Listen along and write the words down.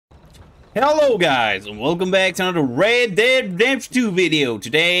Hello guys, and welcome back to another Red Dead Redemption 2 video.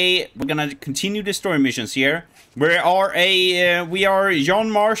 Today, we're gonna continue the story missions here. We are John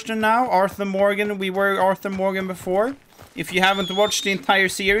Marston now, Arthur Morgan. We were Arthur Morgan before. If you haven't watched the entire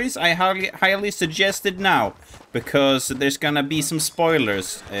series, I highly suggest it now, because there's gonna be some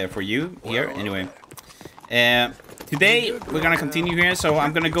spoilers for you here. Anyway, today we're gonna continue here, so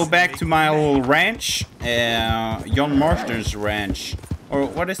I'm gonna go back to my little ranch, John Marston's ranch. Or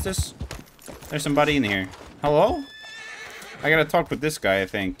what is this? There's somebody in here. Hello? I gotta talk with this guy, I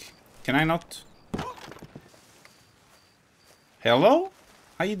think. Can I not? Hello?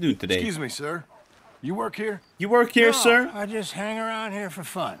 How you doing today? Excuse me, sir. You work here? You work here, No, sir? I just hang around here for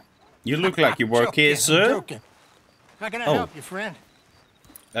fun. You look like you work here, sir. Joking. How can I help you, friend?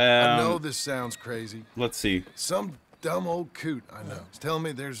 I know this sounds crazy. Let's see. Some dumb old coot I know is telling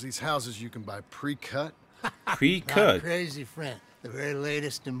me there's these houses you can buy pre-cut. Pre-cut. Not crazy, friend. The very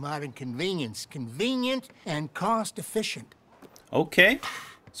latest in modern convenience. Convenient and cost efficient. Okay.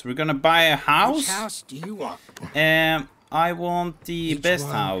 So we're gonna buy a house. Which house do you want? I want the Each best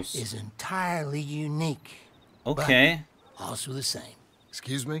one house. is entirely unique. Okay. But also the same.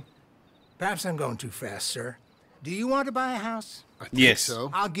 Excuse me? Perhaps I'm going too fast, sir. Do you want to buy a house? I think Yes.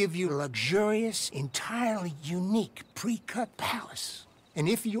 so. I'll give you a luxurious, entirely unique pre-cut palace. And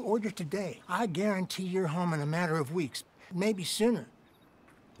if you order today, I guarantee you're home in a matter of weeks, maybe sooner.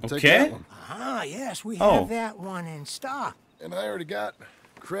 Take Okay. that one. Ah, yes, we Oh. have that one in stock. And I already got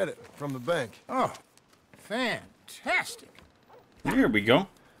credit from the bank. Oh, fantastic. Here we go.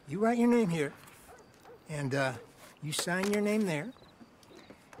 You write your name here, and you sign your name there,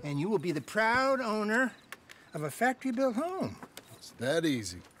 and you will be the proud owner of a factory-built home. It's that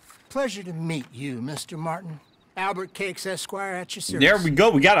easy. Pleasure to meet you, Mr. Martin. Albert Cakes, Esquire, at your service. There we go.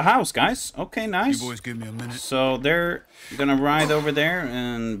 We got a house, guys. Okay, nice. You boys give me a minute. So they're gonna ride over there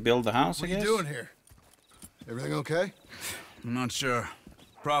and build a house, What I are guess. you doing here? Everything okay? I'm not sure.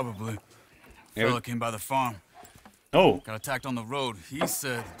 Probably. Yeah. Fella came by the farm. Oh, Got attacked on the road. He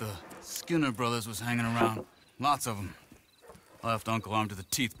said the Skinner brothers was hanging around. Lots of them. I left Uncle armed to the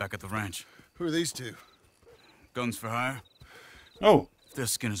teeth back at the ranch. Who are these two? Guns for hire. oh. If their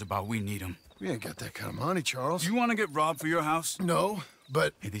Skinner's about, we need them. We ain't got that kind of money, Charles. You want to get robbed for your house? No,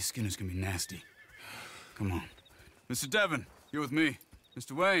 but Hey, these Skinners can be nasty. Come on. Mr. Devon, you're with me.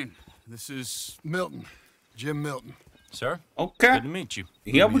 Mr. Wayne, this is... Milton. Jim Milton. Sir, Okay. good to meet you.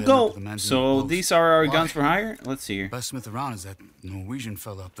 Here We'll we be heading up go. to the man's So new post. these are our Why? guns for hire. Let's see here. Best smith around is that Norwegian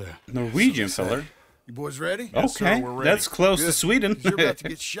fella up there. Norwegian So they feller. say. You boys ready? Okay, we're ready. that's close to Good. Sweden. 'Cause you're about to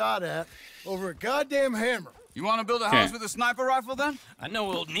get shot at over a goddamn hammer. You want to build a Okay. house with a sniper rifle, then? I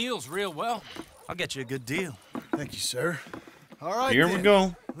know old Neil's real well. I'll get you a good deal. Thank you, sir. All right, Here we then.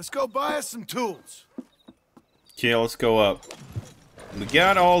 go. Let's go buy us some tools. Okay, let's go up. We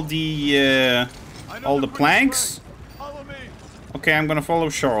got all the planks. Follow me. Okay, I'm gonna follow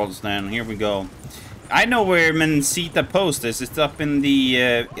Charles then. Here we go. I know where Mencita Post is. It's up in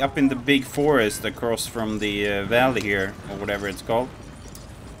the big forest across from the valley here, or whatever it's called.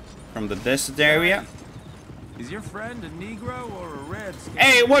 From the desert area. Is your friend a Negro or a Redskin?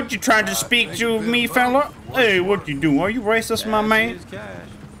 Hey, what you trying to speak think to a bit me, of fella? both. Hey, what you doing? Are you racist, my Cash man? is cash.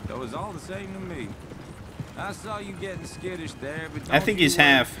 So it's all the same to me. I saw you getting skittish there, but I don't think you he's worry.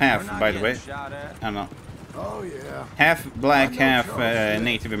 half, We're not by the way. getting shot at. I don't know. Oh, yeah. Half black, I know half Charles said.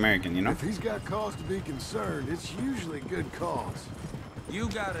 Native American, you know? If he's got cause to be concerned, it's usually good cause. You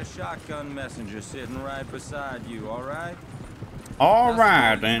got a shotgun messenger sitting right beside you, all right? All I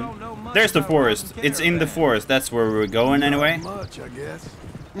right, suppose you then. don't know much There's the about forest. robbing It's in the caravans. forest. That's where we're going anyway. Not much, I guess.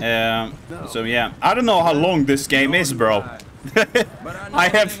 So yeah, I don't know how long this game is, bro. Right. But know I a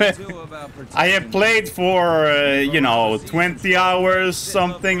have thing or two about I have protecting played for you know 20 hours,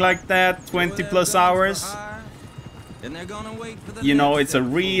 something like that, 20 plus hours. And they're gonna wait for the You know, next it's a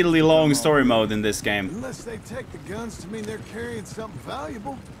episode really to long come story on. mode in this game. Unless they take the guns to mean they're carrying something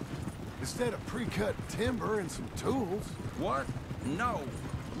valuable. Instead of pre-cut timber and some tools. What? No.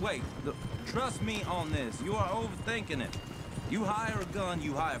 Wait. Trust me on this. You are overthinking it. You hire a gun,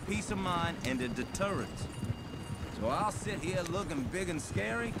 you hire peace of mind and a deterrence. So I'll sit here looking big and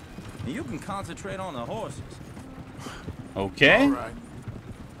scary, and you can concentrate on the horses. Okay. All right.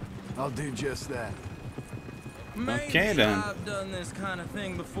 I'll do just that. Maybe Okay, then. I've done this kind of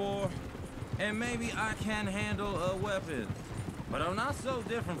thing before, and maybe I can handle a weapon. But I'm not so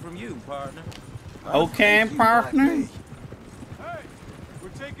different from you, partner. Okay, partner. Hey, we're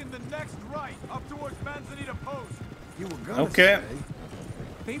taking the next right up towards Manzanita Post. You were gonna Okay.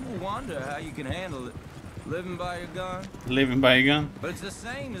 say. People wonder how you can handle it. Living by your gun. Living by a gun? But it's the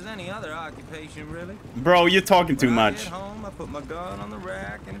same as any other occupation, really. Bro, you're talking too When I much. get home, I put my gun on the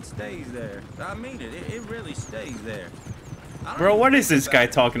rack and it stays there. I mean it. It really stays there. I don't Bro, even what is think this guy about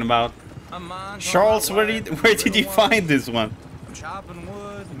it. talking about? My mind's on Charles, my where wife, where did you little find ones. this one? I'm chopping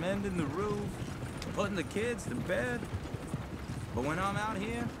wood, mending the roof, putting the kids to bed. But when I'm out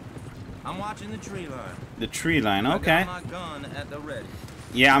here, I'm watching the tree line. The tree line, I okay. got my gun at the ready.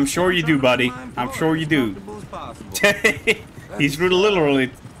 Yeah, I'm sure you do, buddy. I'm sure you do. He's literally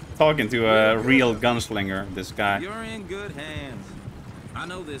talking to a real gunslinger, this guy. You're in good hands. I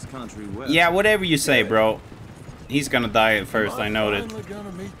know this country well. Yeah, whatever you say, bro. He's gonna die at first, I know that. Finally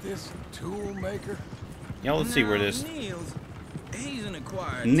gonna meet this tool maker. Yeah, let's see where Now, this. Niels, he's an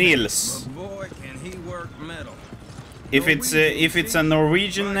acquired Niels. taste, but boy, can he work metal. If it's a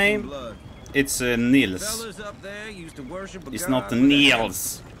Norwegian Viking name, blood. it's Niels. Fellas up there used to worship a It's god not with a hammer.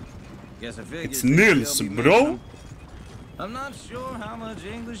 Niels. Guess I figured It's they'd Niels, still be bro. missing him. I'm not sure how much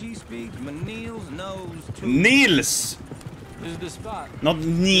English he speaks, but Niels knows too. Niels, This is the spot. not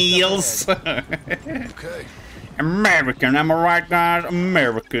Niels. Okay. American, am I right, guys?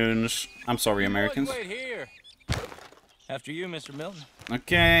 Americans. I'm sorry, Americans. Wait here. After you, Mr. Milton.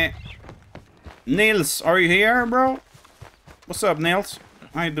 Okay. Niels, are you here, bro? What's up, Niels?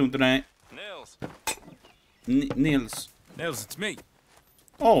 How you doing today? Nils. Niels. Nils, it's me.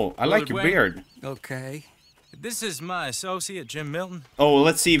 Oh, I like Willard your Wayne. beard. Okay. This is my associate, Jim Milton. Oh,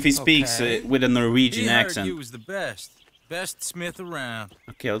 let's see if he speaks Okay. with a Norwegian He heard accent. you was the best. Best smith around.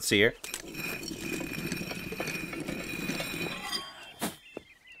 Okay, let's see here.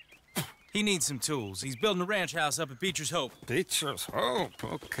 He needs some tools. He's building a ranch house up at Beecher's Hope. Beecher's Hope,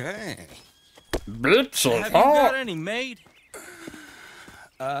 okay. Blitzel. Have you got any made?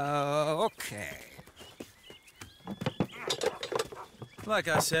 Okay. Like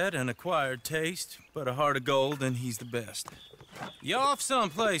I said, an acquired taste, but a heart of gold, and he's the best. You off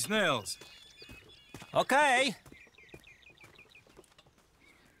someplace, Nils? Okay.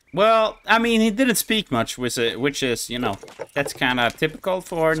 Well, I mean, he didn't speak much, which is, you know, that's kind of typical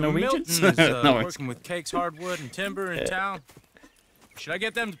for So Norwegians. Milton's No, it's working with Cakes Hardwood and Timber in town. Should I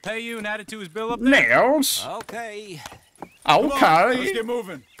get them to pay you and add it to his bill up there? Nails. Okay. Okay.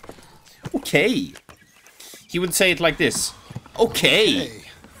 moving. Okay. He would say it like this. Okay.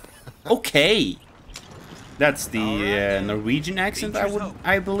 Okay. That's the Norwegian accent,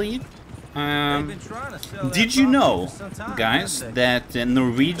 I believe. They've been trying to sell that Did you property know, for some time, guys, haven't they? that Took a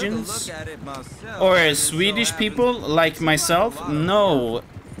Norwegians look at it myself, or and it so Swedish happens people like myself know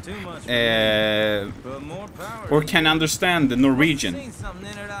too much for me, uh, but more power or to can you. understand the Norwegian? Seen something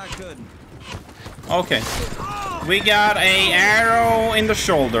in it I couldn't. Okay. We got a arrow in the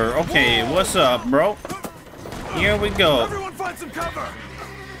shoulder. Okay, what's up, bro? Here we go. Everyone find some cover.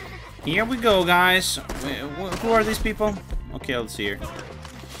 Here we go, guys. Who are these people? Okay, let's see here.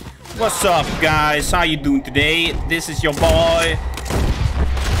 What's up, guys? How you doing today? This is your boy.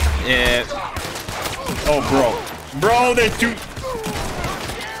 Oh, bro, there's two.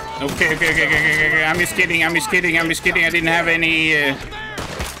 Okay. I'm just kidding. I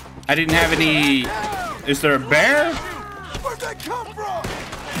didn't have any. Is there a bear? Where'd that come from?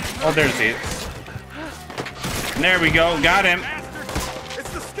 Oh, there's it. There we go. Got him. It's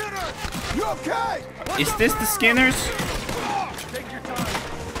the Skinner. You okay? Is this the Skinners? Take your time.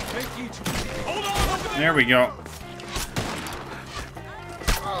 Take each. Hold on over there. There we go.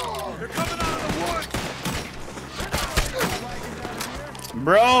 They're coming out of the woods.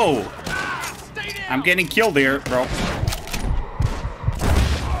 Bro! I'm getting killed here, bro.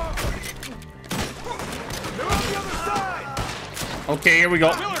 They're on the other side. Okay, here we go.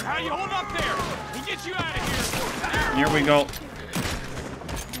 Willard, how you hold up there? We'll get you out of here. Here we go.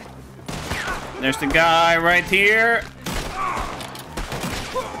 There's the guy right here.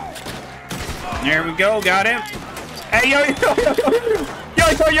 There we go, got him. Hey, yo,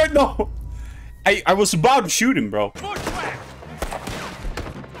 no. I was about to shoot him, bro.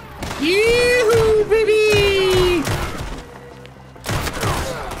 Yoo-hoo, baby!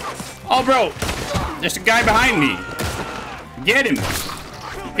 Oh, bro. There's a guy behind me. Get him.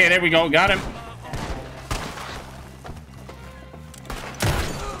 Okay, there we go, got him.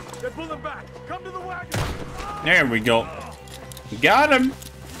 They're pulling back. Come to the wagon. There we go. Got him.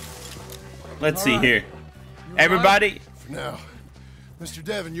 Let's see here. Everybody. Now, Mr.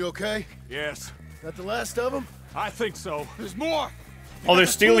 Devon, you okay? Yes, That the last of them? I think so. There's more. Oh, they're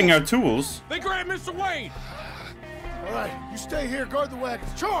stealing our tools. They grabbed Mr. Wayne. All right, you stay here, guard the wagons.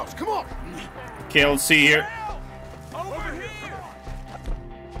 Charles, come on. Okay, let's see here. Over here.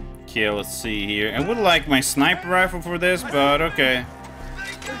 Okay, let's see here. I would like my sniper rifle for this, but okay.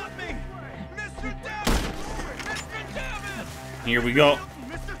 Here we go.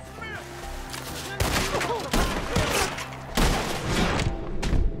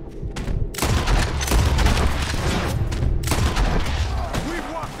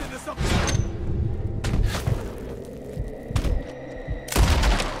 We've walked into something.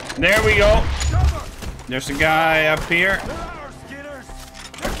 There we go. There's a guy up here.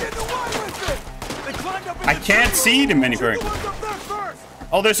 I can't see them anywhere.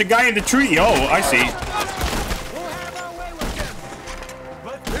 Oh, there's a guy in the tree. Oh, I see.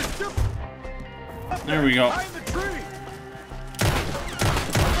 There we go.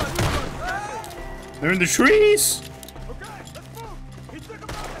 They're in the trees.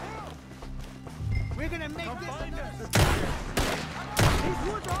 We're gonna make this.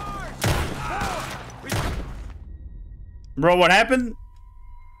 Bro, what happened?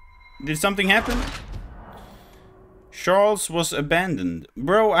 Did something happen? Charles was abandoned.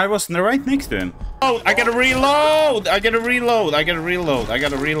 Bro, I was right next to him. Oh, I gotta reload! I gotta reload! I gotta reload! I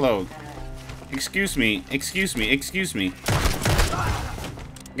gotta reload! Excuse me, excuse me, excuse me.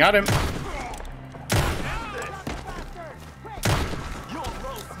 Got him.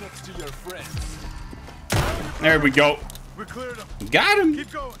 There we go. We cleared him. Got him.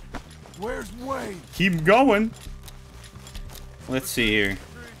 Keep going. Where's Wayne? Keep going. Let's see here.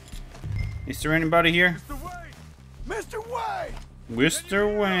 Is there anybody here? Mr. Wayne! Mr. Wayne!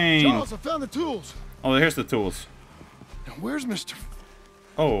 Mr. Wayne. Charles, I found the tools. Oh, here's the tools. Now, where's Mr.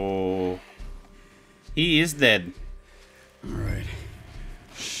 Oh. He is dead. All right.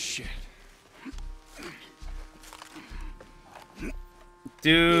 Shit.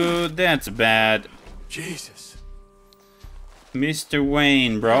 Dude, that's bad. Jesus. Mr.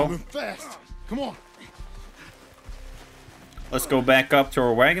 Wayne, bro. Move fast. Come on. Let's go back up to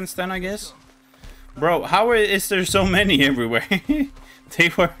our wagons then, I guess. Bro, how is there so many everywhere?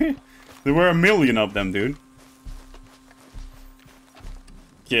 There were a million of them, dude.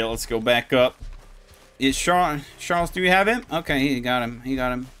 Okay, let's go back up. Is Charles, do you have him? Okay, he got him. He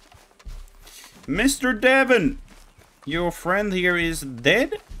got him. Mr. Devon, your friend here is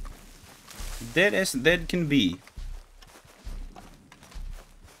dead? Dead as dead can be.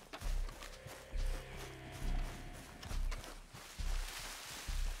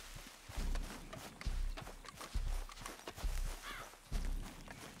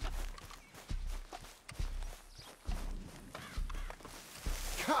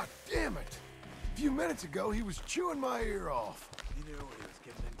 God damn it. A few minutes ago, he was chewing my ear off. He knew what he was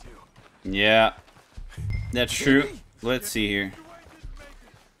getting into. Yeah, that's true. Let's see here.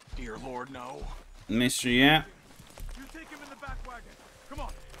 Dear Lord, no. Mr. Yeah. You take him in the back wagon. Come on.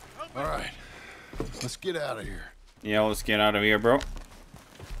 Help me. All right. Let's get out of here. Yeah, let's get out of here, bro.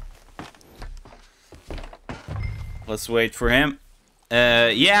 Let's wait for him.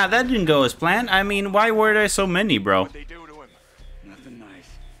 Yeah, that didn't go as planned. I mean, why were there so many, bro? What'd they do to him? Nothing nice.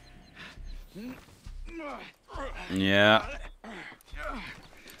 Yeah.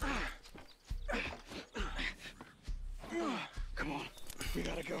 Come on. We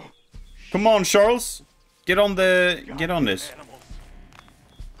gotta go. Come on, Charles. Get on this.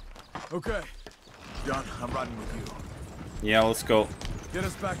 Okay. John, I'm riding with you. Yeah, let's go. Get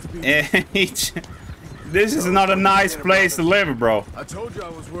us back to being. This is not a nice place to live, bro. I told you I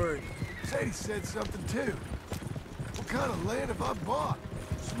was worried. Sadie said something too. What kind of land have I bought?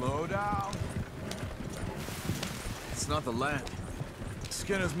 Slow down. It's not the land.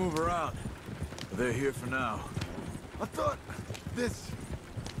 Skinners move around. But they're here for now. I thought this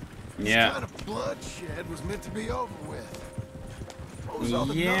kind of bloodshed was meant to be over with. What was all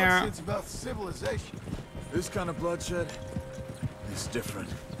the nonsense about civilization? This kind of bloodshed is different.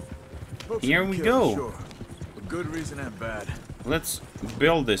 Folks Here we go. Sure. For good reason and bad. Let's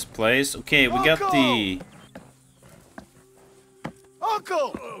build this place. Okay, we got the...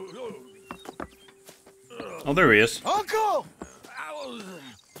 Uncle! Oh, there he is. Uncle!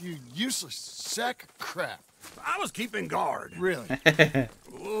 You useless sack of crap. I was keeping guard. Really?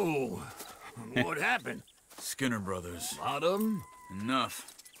 Whoa. What happened? Skinner brothers. A lot of them?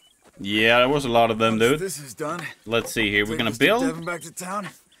 Enough. Yeah, there was a lot of them, Once dude. this is done, Let's see here. We're take gonna Mr. build. Devon back to town.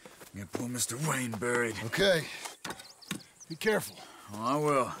 Get poor Mr. Wayne buried. Okay. Be careful. Oh, I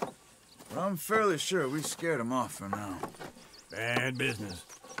will. But I'm fairly sure we scared him off for now. Bad business.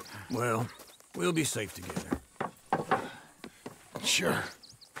 Well, we'll be safe together. Sure.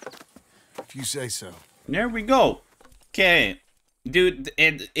 If you say so. There we go. Okay, dude.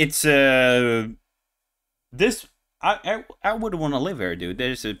 It's this. I wouldn't want to live here, dude.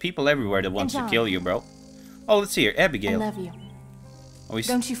 There's people everywhere that wants to kill you, bro. Oh, let's see here. I Abigail. love you. Oh,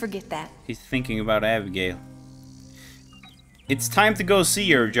 Don't you forget that. he's thinking about Abigail. It's time to go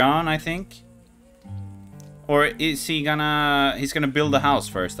see her, John, I think. Or is he gonna... He's gonna build a house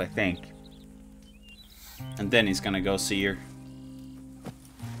first, I think. And then he's gonna go see her.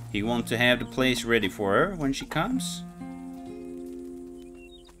 He wants to have the place ready for her when she comes.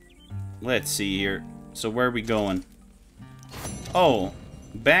 Let's see here. So where are we going? Oh,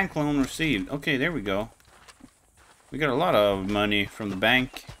 bank loan received. Okay, there we go. We got a lot of money from the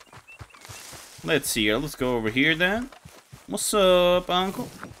bank. Let's see here. Let's go over here then. What's up, Uncle?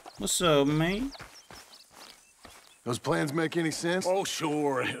 What's up, mate? Those plans make any sense? Oh,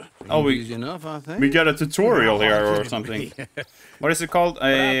 sure. Oh, Easy enough, I think. we got a tutorial here or something. What is it called?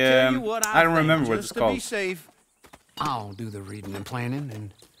 I don't remember what it's Just to called. be safe, I'll do the reading and planning,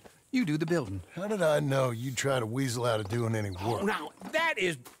 and you do the building. How did I know you'd try to weasel out of doing any Oh, work? now, that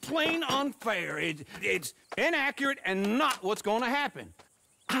is plain unfair. It's inaccurate and not what's going to happen.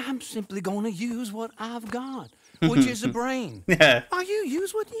 I'm simply going to use what I've got, which is a brain. Yeah. While you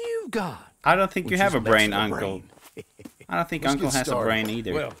use what you've got. I don't think you Which have is a brain, best for Uncle. brain. I don't think Let's Uncle get has a started. brain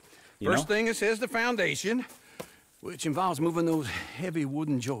either. Well, you first know? thing it says the foundation, which involves moving those heavy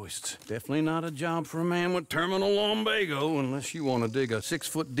wooden joists. Definitely not a job for a man with terminal lumbago, unless you want to dig a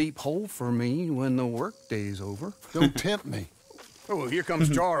 6-foot deep hole for me when the workday's over. Don't tempt me. Oh, here comes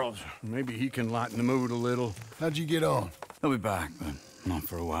Charles. Maybe he can lighten the mood a little. How'd you get on? He'll be back, but not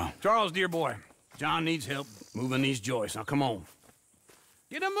for a while. Charles, dear boy, John needs help moving these joists. Now, come on.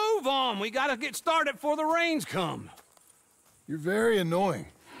 Get a move on. We gotta get started before the rains come. You're very annoying.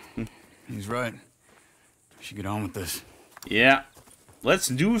 He's right. We should get on with this. Yeah. Let's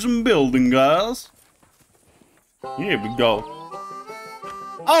do some building, guys. Here we go.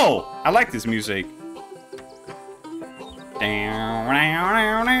 Oh! I like this music.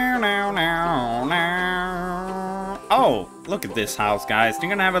 Oh, look at this house, guys. They're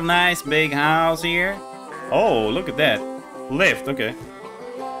gonna have a nice big house here. Oh, look at that. Lift, okay.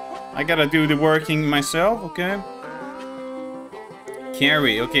 I gotta do the working myself, okay.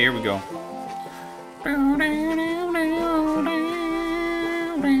 Carry, okay, here we go.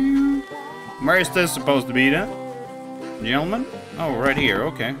 Where is this supposed to be then? Gentlemen? Oh, right here,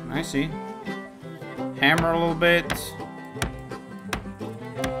 okay, I see. Hammer a little bit.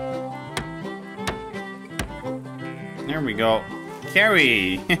 There we go.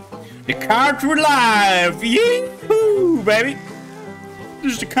 Carry! The country life! Yee-hoo, baby!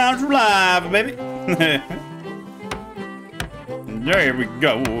 This is the country life, baby! There we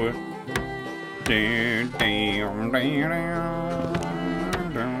go.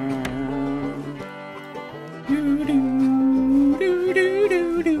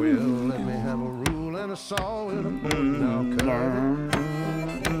 Well, let me have a rule and a saw and a board and I'll cut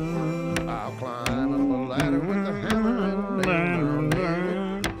it. I'll climb up a ladder with a hammer and a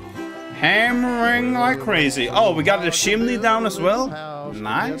nail. Hammering like crazy. Oh, we got the chimney down as well.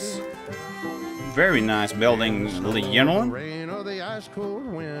 Nice. Very nice building, gentlemen. Rain or the ice cold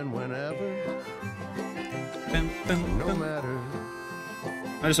wind, whenever, no matter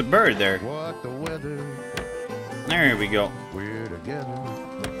There's a bird there. what the weather, There we go. we're together.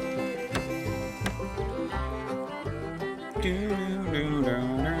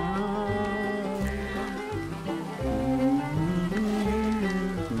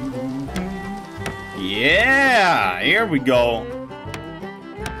 Yeah, here we go.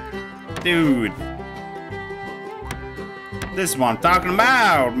 Dude. This is what I'm talking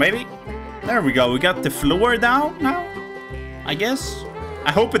about, baby. There we go. We got the floor down now, I guess.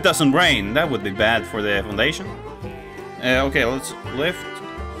 I hope it doesn't rain. That would be bad for the foundation. Okay, let's lift.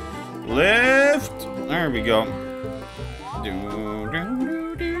 Lift. There we go.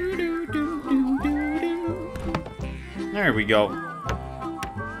 There we go.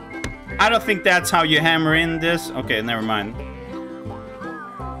 I don't think that's how you hammer in this. Okay, never mind.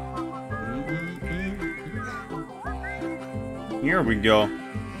 Here we go.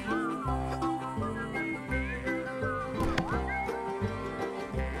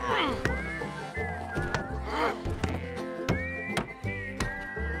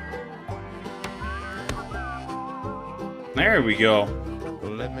 There we go.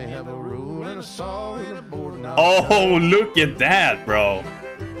 Let me have a rule and a saw and a board and I'll Oh, look at that, bro.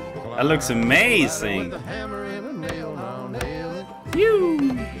 That looks amazing. with a hammer and a nail, now nail it.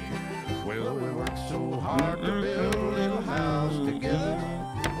 Phew. Well, we worked so hard to build a little house together.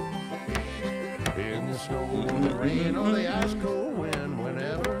 In the snow, in the rain, or the ice cold wind,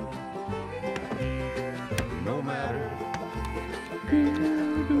 whenever, no matter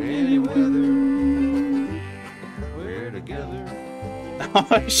any weather, we're together.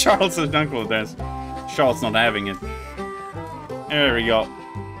 Charles' uncle does. Charles not having it. There we go.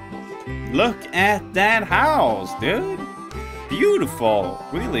 Look at that house, dude. Beautiful.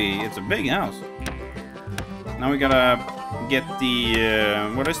 Really, it's a big house. Now we gotta get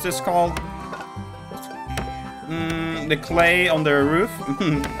the, what is this called? The clay on the roof?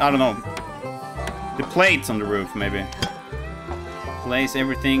 I don't know. The plates on the roof, maybe. Place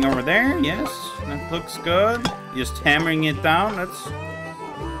everything over there. Yes, that looks good. Just hammering it down. That's...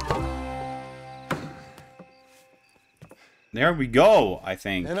 There we go, I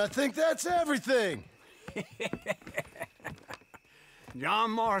think. And I think that's everything. John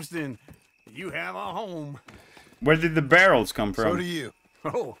Marston, you have a home. Where did the barrels come from? So do you.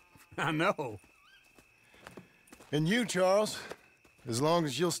 Oh, I know. And you, Charles. As long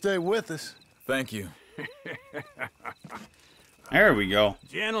as you'll stay with us. Thank you. There we go.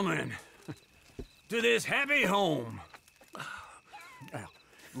 Gentlemen, to this happy home. Well,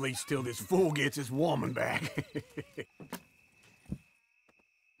 at least till this fool gets his woman back.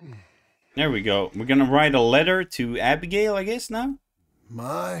 There we go. We're gonna write a letter to Abigail, I guess, now?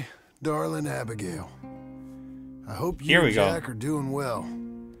 My darling Abigail. I hope you Here we and go. Jack are doing well.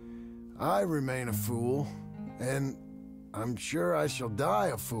 I remain a fool, and I'm sure I shall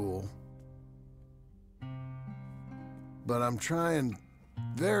die a fool. But I'm trying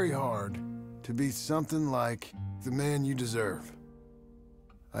very hard to be something like the man you deserve.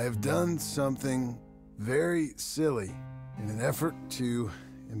 I have done something very silly in an effort to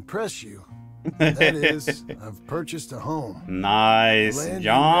impress you. That is, I've purchased a home. Nice, The land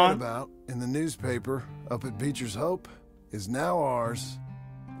John. you read about in the newspaper up at Beecher's Hope is now ours,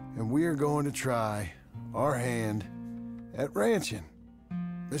 and we are going to try our hand at ranching.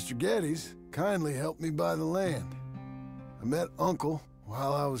 Mr. Geddes kindly helped me buy the land. I met Uncle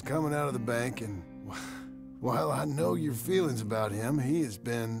while I was coming out of the bank, and while I know your feelings about him, he has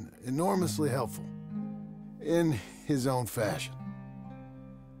been enormously helpful in his own fashion.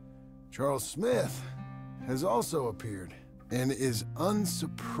 Charles Smith has also appeared and is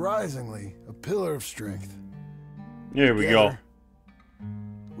unsurprisingly a pillar of strength. Here we go. Together,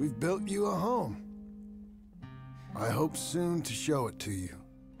 we've built you a home. I hope soon to show it to you.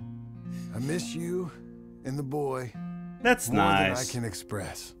 I miss you and the boy That's more than I nice. can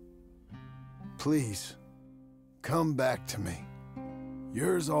express. Please, come back to me.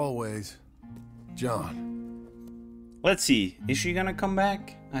 Yours always, John. Let's see. Is she gonna come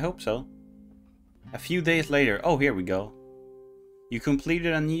back? I hope so. A few days later. Oh, here we go. You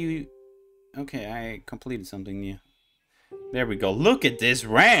completed a new... Okay, I completed something new. There we go. Look at this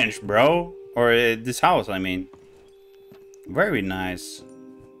ranch, bro. Or this house, I mean. Very nice.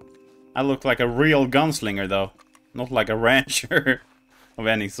 I look like a real gunslinger, though. Not like a rancher of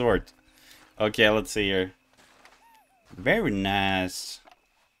any sort. Okay, let's see here. Very nice.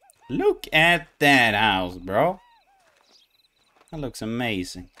 Look at that house, bro. That looks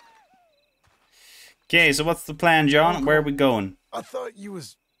amazing. Okay, so what's the plan, John? Uncle, Where are we going? I thought you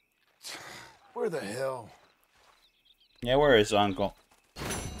was... Where the hell? Yeah, where is Uncle?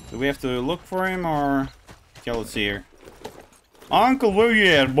 Do we have to look for him, or... Okay, let's see here. Uncle, where you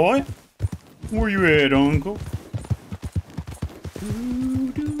at, boy? Where you at, Uncle?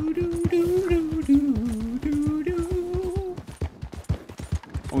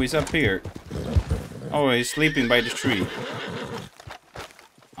 Oh, he's up here. Oh, he's sleeping by the tree.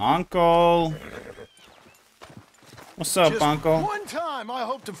 Uncle. What's up, Just Uncle? one time I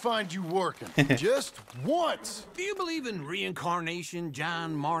hope to find you working. Just once. Do you believe in reincarnation,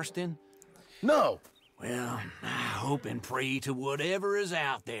 John Marston? No. Well, I hope and pray to whatever is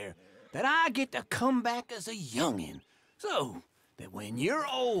out there that I get to come back as a youngin', so that when you're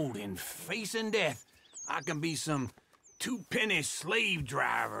old and facing death, I can be some two-penny slave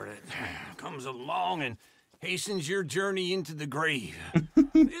driver that comes along and hastens your journey into the grave.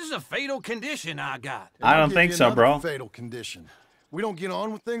 This is a fatal condition I got. I I'll don't give think you so, another bro. Fatal condition. We don't get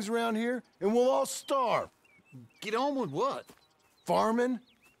on with things around here, and we'll all starve. Get on with what? Farming,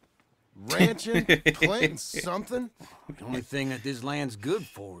 ranching, planting something. The only thing that this land's good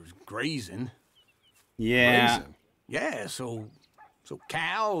for is grazing. Yeah. Grazing. Yeah, so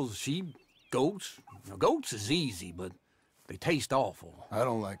cows, sheep, goats. Now, goats is easy, but they taste awful. I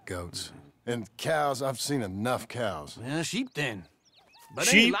don't like goats. And cows, I've seen enough cows. Yeah, sheep then. But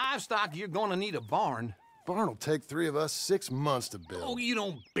Sheep? any livestock, you're gonna need a barn. Barn will take 3 of us 6 months to build. Oh, you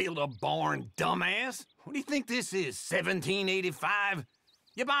don't build a barn, dumbass. What do you think this is, 1785?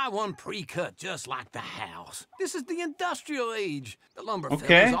 You buy one pre-cut just like the house. This is the industrial age. The lumber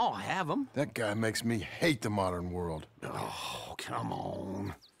Okay. fellas all have them. That guy makes me hate the modern world. Oh, come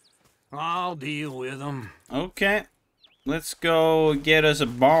on. I'll deal with them. Okay. Let's go get us a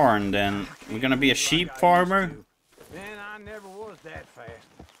barn, then. We're gonna be a sheep farmer. Man, I never was that fast.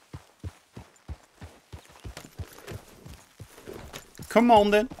 Come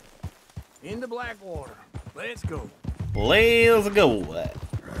on, then. Into Blackwater. Let's go. Let's go.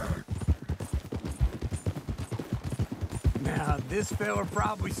 Now, this fella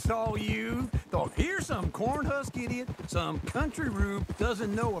probably saw you, thought, here's some cornhusk idiot, some country rube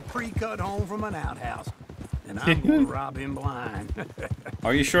doesn't know a pre-cut home from an outhouse. And I'm gonna rob him blind.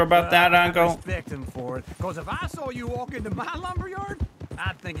 Are you sure about that, I Uncle? respect him for it, because if I saw you walk into my lumberyard,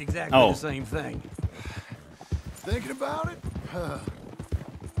 I'd think exactly the same thing. Thinking about it? I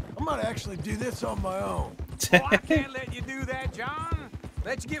might actually do this on my own. Oh, I can't let you do that, John.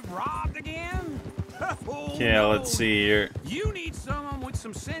 Let you get robbed again? Oh, Okay, no. let's see here. You need someone with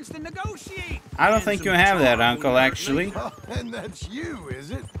some sense to negotiate. I don't And think you some have that, charm, Uncle, actually. And that's you, is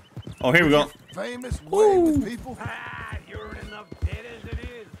it? Oh, here we go. Famous way with people. Ah, you're in enough debt as it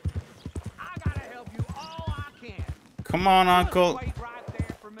is. I gotta help you all I can. Come on, Uncle. Wait right there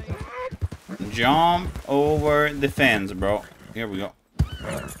for me. Jump over the fence, bro. Here we go.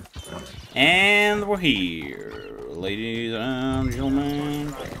 And we're here, ladies and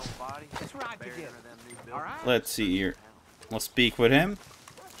gentlemen. It's right together. All right. Let's see here. Let's speak with him.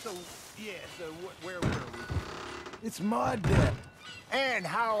 So, yeah. So where were we? It's my debt. And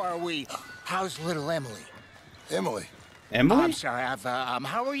how are we? How's little Emily? Emily. Emily? I'm sorry,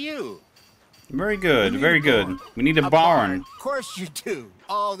 how are you? Very good, very good. We need a barn. Of course you do.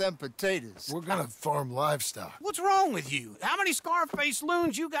 All them potatoes. We're gonna farm livestock. What's wrong with you? How many Scarface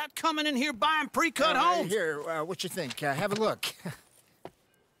loons you got coming in here buying pre-cut homes? Here, what you think? Have a look.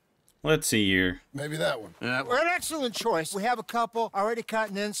 Let's see here. Maybe that one. We're an excellent choice. We have a couple already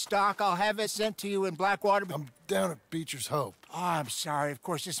cutting in stock. I'll have it sent to you in Blackwater. I'm down at Beecher's Hope. Oh, I'm sorry. Of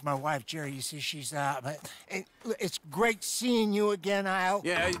course, this is my wife, Jerry. You see, she's but it's great seeing you again, Al.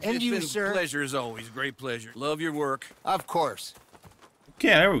 Yeah, and it's you, been sir. a pleasure as always. Great pleasure. Love your work. Of course. Okay,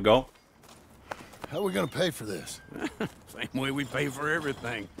 there we go. How are we gonna pay for this? Same way we pay for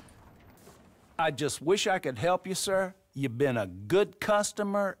everything. I just wish I could help you, sir. You've been a good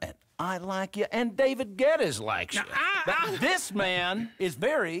customer, and I like you, and David Geddes likes you. But this man is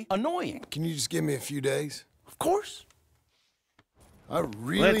very annoying. Can you just give me a few days? Of course. I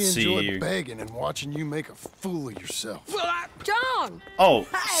really Let's see enjoyed here. begging and watching you make a fool of yourself. John! Oh,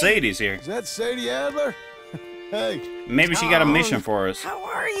 Sadie's here. Is that Sadie Adler? Hey. Maybe she got a mission for us. How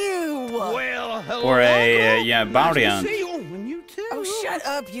are you? Well, hello. Or a, yeah, bounty nice hunt. to see you. And you too. Oh, shut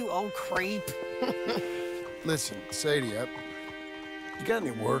up, you old creep. Listen, Sadie, you got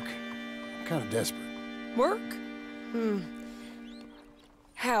any work? I'm kind of desperate. Work?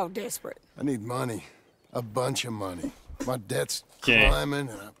 How desperate? I need money. A bunch of money. My debt's Okay. climbing.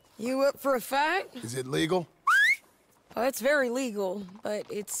 You up for a fight? Is it legal? Oh, it's very legal, but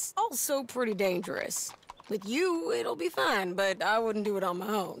it's also pretty dangerous. With you, it'll be fine, but I wouldn't do it on my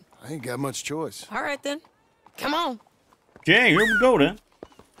own. I ain't got much choice. All right, then. Come on. Okay, here we go then.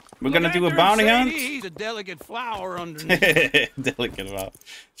 We're gonna do a bounty hunt. He's a delicate flower underneath. Delicate about.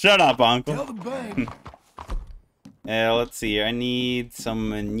 Shut up, Uncle. Tell the bank. Let's see. I need some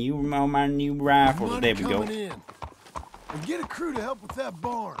my new rifles. Money There we go. coming in. And get a crew to help with that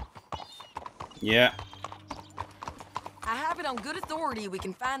barn. Yeah. I have it on good authority we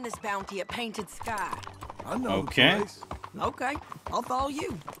can find this bounty at Painted Sky. I know Okay. the place. Okay, I'll follow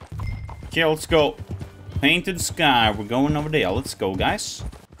you. Okay, let's go. Painted Sky. We're going over there. Let's go, guys.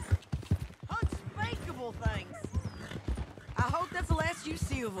 Unspeakable things. I hope that's the last you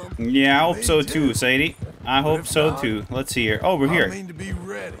see of them. Yeah, I hope Me so too. too, Sadie. I hope so too. Let's see here. Oh, we're I here. mean to be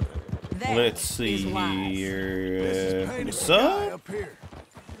ready. That Let's see is lies. here. This is Painted What's Sky up? up here.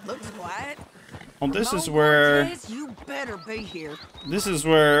 Looks quiet. Oh, this is Ramon where Cortez, you better be here.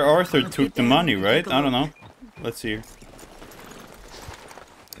 Arthur took the money, right? I don't know. Let's see here.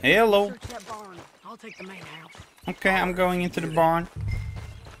 Hello. Search that barn. I'll take the main house. Okay, I'm going into the barn.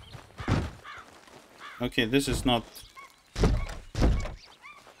 Okay, this is not.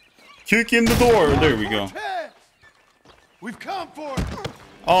 Kick in the door. There we go. Cortez! We've come for it.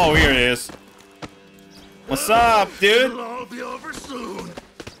 Oh, here it is. What's up, dude? It'll all be over soon.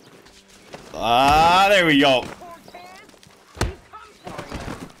 Ah, there we go.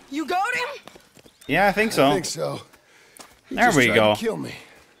 You got him? Yeah, I think so. I think so. He There just we tried go. to kill me.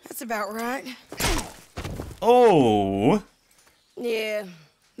 That's about right. Oh, Yeah,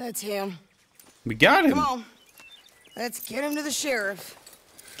 that's him. we got him. Come on. Let's get him to the sheriff.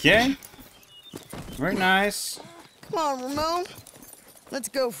 Okay. Very nice. Come on, Ramon. Let's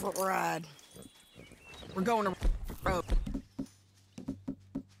go for a ride. We're going to road.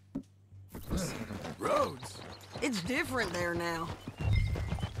 Roads. It's different there now.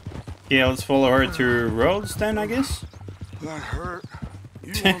 Yeah, let's follow her to Rhodes then, I guess. That hurt.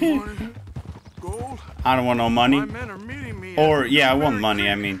 You want money? Gold? I don't want no money. My men are meeting me. Or, at yeah, I want Cranberry money,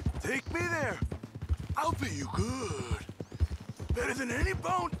 Creek. I mean. Take me there. I'll pay you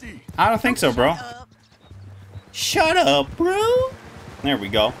bounty. I don't think so, bro. Shut up, bro. There we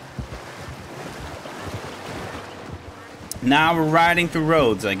go. Now we're riding through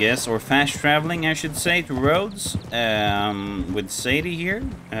roads, I guess, or fast traveling, I should say, through roads. With Sadie here,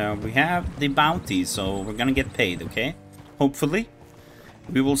 we have the bounty, so we're gonna get paid, okay? Hopefully.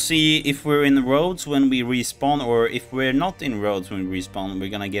 We will see if we're in the roads when we respawn, or if we're not in roads when we respawn, we're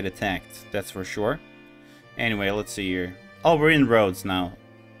gonna get attacked. That's for sure. Anyway, let's see here. Oh, we're in roads now.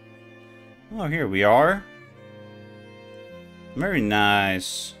 Oh, here we are. Very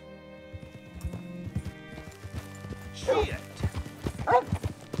nice. Shit.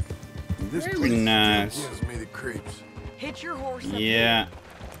 This Very place nice. still gives me the creeps. Hit your horse up Yeah.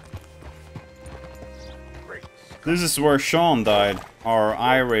 This is where Sean died, our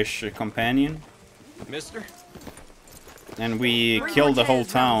Irish companion. Mister? And we killed the whole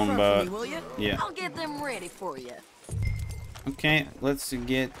town, but yeah. I'll get them ready for you. Okay, let's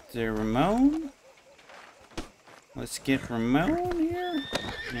get Ramon. Let's get Ramon here.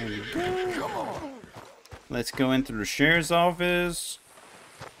 There we go. Let's go into the sheriff's office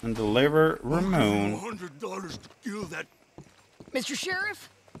and deliver Ramon. $100 to kill that. Mr. Sheriff?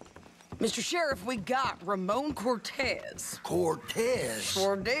 Mr. Sheriff, we got Ramon Cortez. Cortez?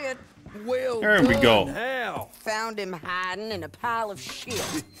 Sure did. Well There we go. How? Found him hiding in a pile of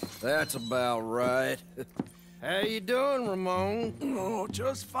shit. That's about right. How you doing, Ramon? Oh,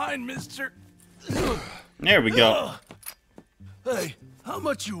 just fine, mister. There we go. Hey, how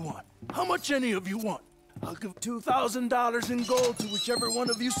much you want? How much any of you want? I'll give $2,000 in gold to whichever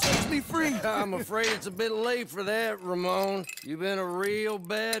one of you sets me free. I'm afraid it's a bit late for that, Ramon. You've been a real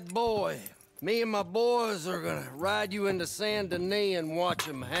bad boy. Me and my boys are gonna ride you into Saint Denis and watch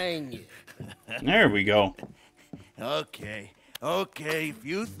them hang you. There we go. Okay, if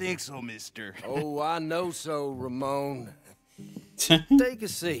you think so, mister. Oh, I know so, Ramon. Take a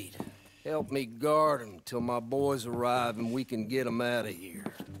seat. Help me guard them till my boys arrive and we can get them out of here.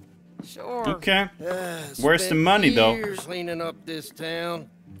 Sure. Okay. Where's the money, though? Years cleaning up this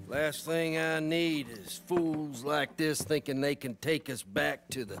town. Last thing I need is fools like this thinking they can take us back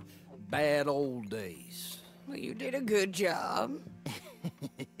to the bad old days. Well, you did a good job.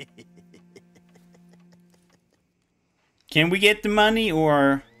 Can we get the money,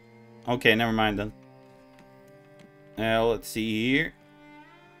 or... Okay, never mind then. Let's see here.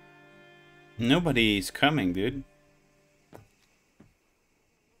 Nobody's coming, dude.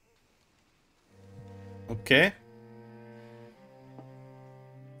 Okay.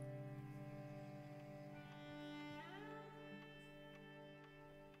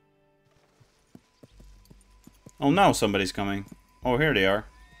 Oh, now somebody's coming. Oh, here they are.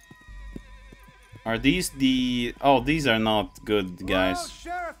 Are these the... Oh, these are not good guys.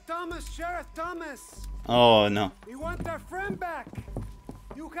 Whoa, Sheriff Thomas! Oh, no. We want our friend back.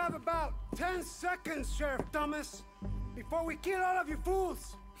 You have about 10 seconds, Sheriff Thomas, before we kill all of you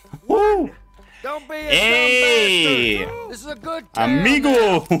fools. Woo! Don't be a Hey! dumb bastard. This is a good town.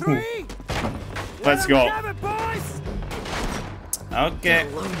 Amigo! Three. Let's go. Have it, boys. Okay.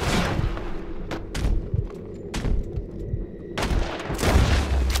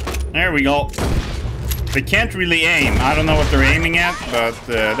 There we go. They can't really aim. I don't know what they're aiming at, but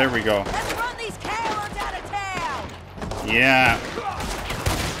there we go. Let's run these cowards out of town. Yeah.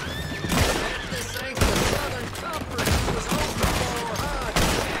 This ain't the Southern Comfort. It was over for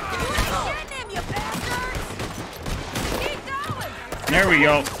Get them, you bastards! Keep going! There we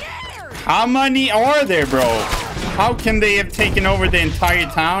go. Scared! How many are there, bro? How can they have taken over the entire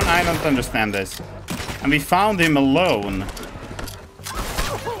town? I don't understand this. And we found him alone.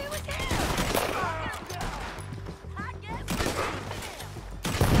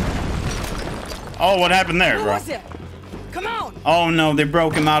 Oh, what happened there, Who bro? was it? Come on! Oh no, they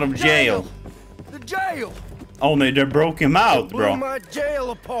broke him out of jail. The jail. Oh, they broke him out, Blew bro. my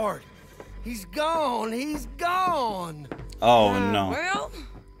jail apart. He's gone. He's gone. Oh no. Well,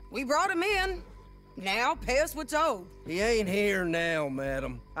 we brought him in. Now pay us what's owed. He ain't here now,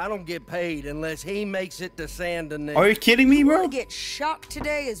 madam. I don't get paid unless he makes it to Saint Denis. Are you kidding me, You bro? wanna get shocked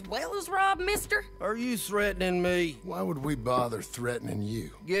today as well as Rob, mister? Are you threatening me? Why would we bother threatening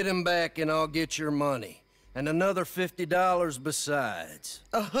you? Get him back and I'll get your money. And another $50 besides.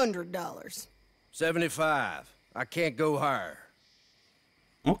 $100. 75. I can't go higher.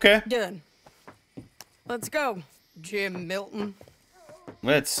 Okay. Done. Let's go, Jim Milton.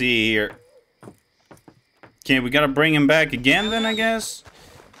 Let's see here. Okay, we gotta bring him back again then, I guess.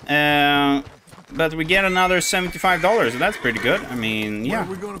 But we get another $75, and that's pretty good. I mean, yeah. Where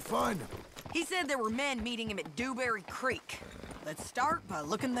are we gonna find him? He said there were men meeting him at Dewberry Creek. Let's start by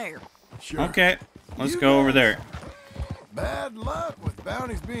looking there. Sure. Okay, let's go over there. bad luck with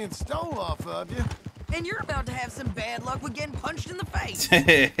bounties being stole off of you. And you're about to have some bad luck with getting punched in the face.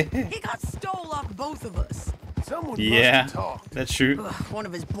 He got stole off both of us. Someone must Yeah, have talked. that's true. One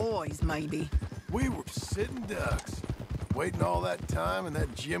of his boys, maybe. We were sitting ducks, waiting all that time in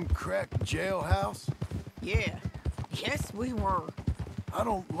that Jim Crack jailhouse. Yeah. Yes, we were. I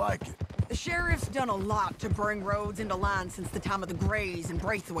don't like it. The sheriff's done a lot to bring roads into line since the time of the Greys and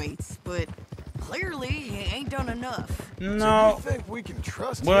Braithwaites, but clearly he ain't done enough. No. So you think we can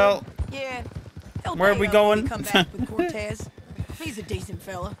trust Well, him? Yeah. He'll where are pay we up going? when we come back with Cortez. He's a decent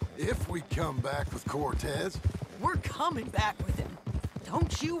fella. If we come back with Cortez. We're coming back with him.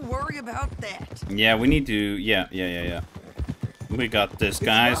 Don't you worry about that. Yeah, we need to. Yeah. We got this,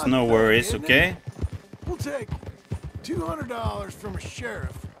 guys. No worries, okay? We'll take $200 from a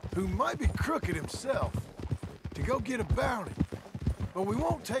sheriff who might be crooked himself to go get a bounty. But we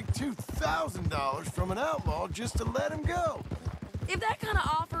won't take $2,000 from an outlaw just to let him go. If that kind of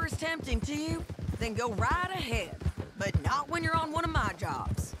offer is tempting to you, then go right ahead. But not when you're on one of my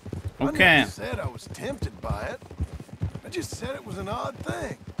jobs. Okay. I never said I was tempted by it. I just said it was an odd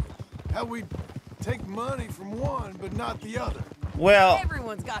thing. How we take money from one but not the other. Well,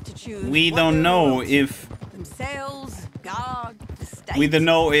 everyone's got to choose. We don't know if themselves, God, the state. we don't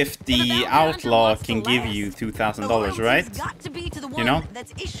know if the outlaw can give you $2,000, right? Got to be to the one You know?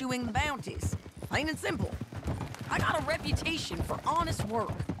 that's issuing the bounties. Plain and simple. I got a reputation for honest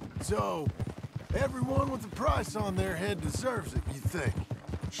work. So, everyone with a price on their head deserves it, you think?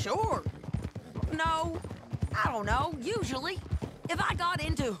 Sure. No, I don't know, usually. If I got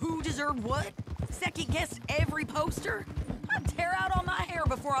into who deserved what, second-guessed every poster, I'd tear out all my hair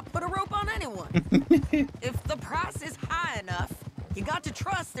before I put a rope on anyone. If the price is high enough, you got to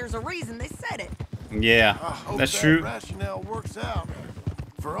trust there's a reason they said it. Yeah, that's true. Rationale works out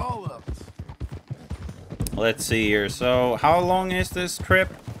for all of us. Let's see here. So, how long is this trip?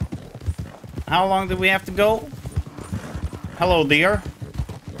 How long do we have to go? Hello, dear.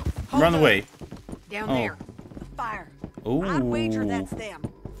 Run away. Down there, the fire. Ooh. I'd wager that's them.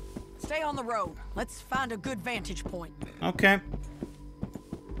 Stay on the road. Let's find a good vantage point. Okay.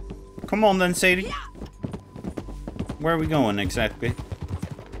 Come on then, Sadie. Yeah. Where are we going exactly?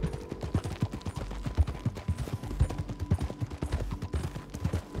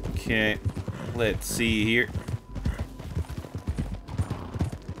 Okay. Let's see here.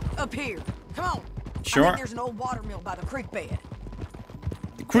 Up here. Come on. Sure. I think there's an old water mill by the creek bed.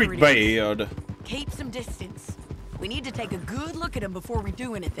 Creek bed. Keep some distance. We need to take a good look at him before we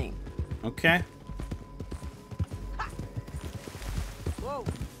do anything. Okay. Whoa.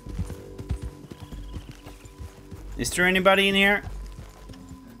 Is there anybody in here?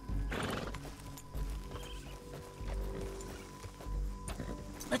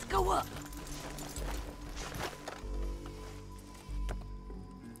 Let's go up.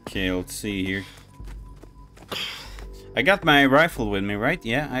 Okay, let's see here. I got my rifle with me, right?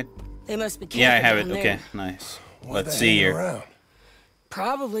 Yeah, They must be yeah, I have it. down Okay, there. nice. Why Let's they see hanging here. around?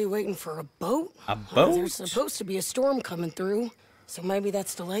 Probably waiting for a boat. A boat? There's supposed to be a storm coming through, so maybe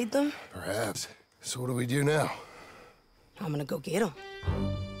that's delayed them. Perhaps. So what do we do now? I'm gonna go get them.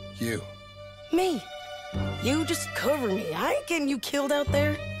 You. Me. You just cover me. I ain't getting you killed out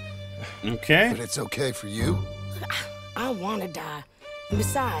there. Okay. But it's okay for you? I want to die. And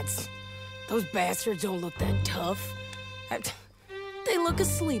besides, those bastards don't look that tough. They look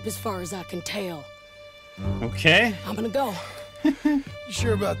asleep as far as I can tell. Okay. I'm gonna go. You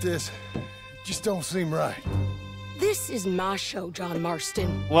sure about this? Just don't seem right. This is my show, John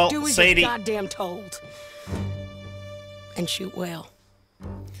Marston. Well, do as Sadie- you're goddamn told. And shoot well.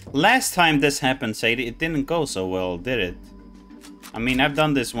 Last time this happened, Sadie, it didn't go so well, did it? I mean, I've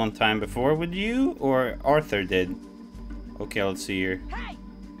done this one time before with you, or Arthur did. Okay, let's see here. Hey!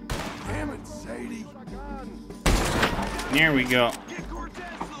 Damn it, Sadie. Here we go.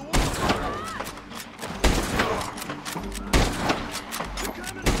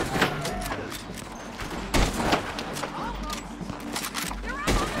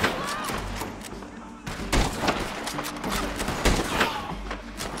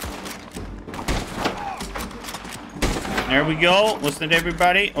 There we go. Wasn't it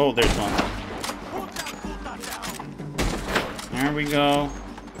everybody? Oh, there's one. There we go.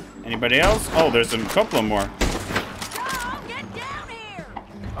 Anybody else? Oh, there's a couple of more. John, get down here!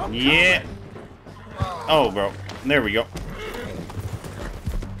 Yeah. Oh, bro. There we go.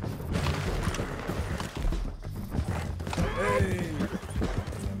 Hey.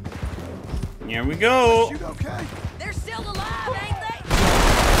 Here we go. Shoot okay? They're still alive, ain't they?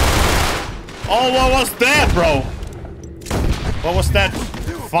 Oh, what was that, bro? What was that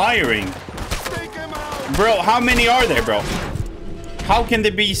firing? Take him out! Bro, how many are there, bro? How can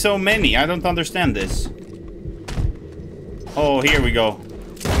there be so many? I don't understand this. Oh, here we go.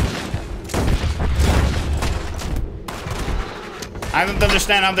 I don't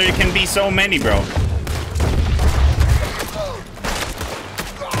understand how there can be so many, bro.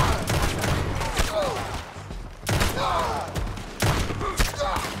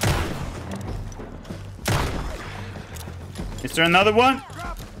 Is there another one?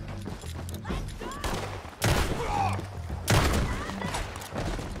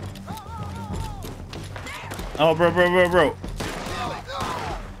 Oh, bro.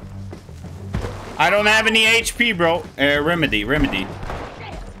 I don't have any HP, bro. Remedy. I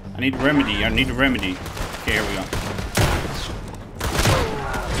need a remedy. Okay, here we go.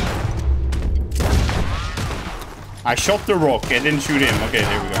 I shot the rock. I didn't shoot him. Okay,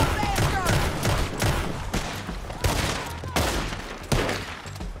 there we go.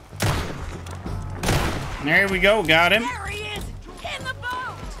 There we go. Got him. There he is! In the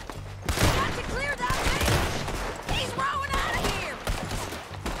boat! Got to clear that thing! He's rowing out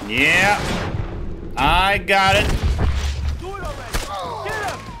of here! Yeah. I got it. Do it already!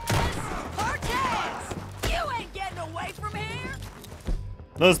 Get him! Cortez! You ain't getting away from here!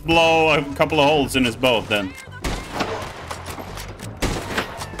 Let's blow a couple of holes in his boat then.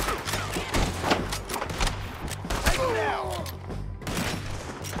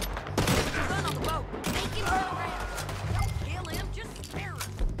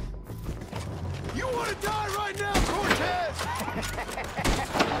 You want to die right now, Cortez?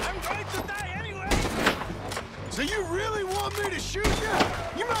 I'm going to die anyway! So you really want me to shoot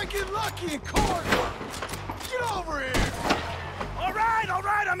you? You might get lucky in court. Get over here. All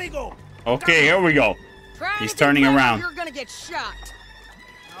right, amigo. Okay, here we go. He's turning around. You're gonna get shot.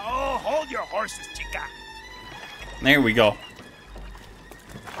 Oh, hold your horses, chica. There we go.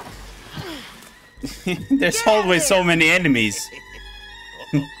 There's always so many enemies.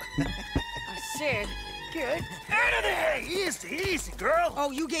 I said, good. Out of there! Easy, girl.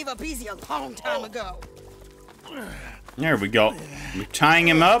 Oh, you gave up easy a long time ago. There we go. We're tying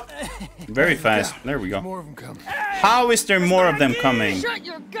him up very fast. There we go. More of them coming. How is there more of them coming? Shut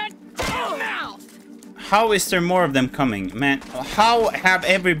your goddamn mouth! How is there more of them coming? Man, how have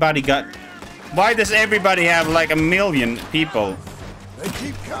everybody got... Why does everybody have like 1 million people? They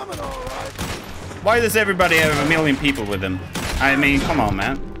keep coming, all right. Why does everybody have 1 million people with them? I mean, come on,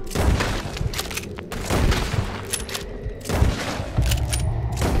 man.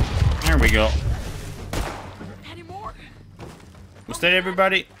 There we go. Any more? Was that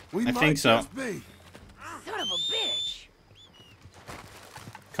everybody? We I think so. just be. Son of a bitch.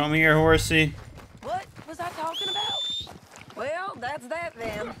 Come here, horsey. What was I talking about? Well, that's that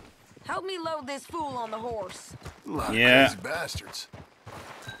then. Help me load this fool on the horse. A lot of Yeah. crazy bastards.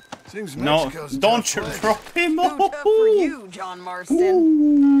 Seems No, Mexico's a don't tough you place. drop him. Too tough for you, John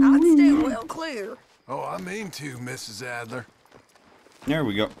Marston. I'd stay well clear. Oh, I mean to, Mrs. Adler. There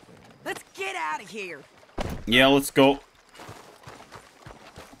we go. Let's get out of here. Yeah, let's go.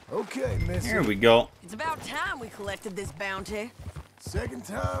 Okay, Missy. Here we go. It's about time we collected this bounty. Second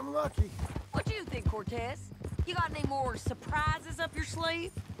time lucky. What do you think, Cortez? You got any more surprises up your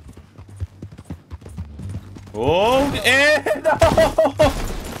sleeve? Oh, no!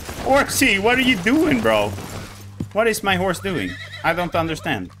 Horsey, what are you doing, bro? What is my horse doing? I don't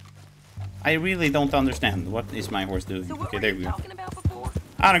understand. I really don't understand. What is my horse doing? So what Okay, were there you we go. talking about before?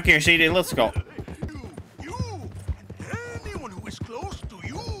 I don't care, Shady. Let's go. You, anyone who is close to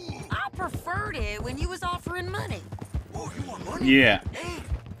you. I preferred it when you was offering money. Oh, you want money? Yeah. Hey,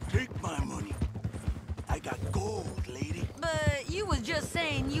 take my money. I got gold, lady. But you was just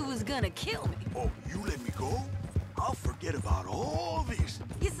saying you was gonna kill me. Oh, you let me go? I'll forget about all this.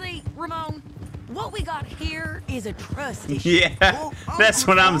 You see, Ramon, what we got here is a trust issue. Yeah, that's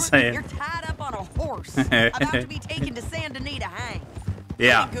what I'm You're saying. tied up on a horse, about to be taken to Santa Anita hang.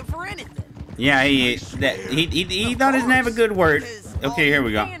 Yeah. Ain't good for anything. Yeah, he doesn't have a good word. Okay, here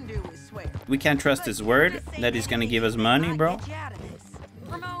we go. Can do is swear. We can't trust his word that he's gonna give us money, bro. Get you out of this.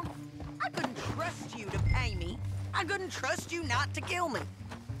 Ramon, I couldn't trust you to pay me. I couldn't trust you not to kill me.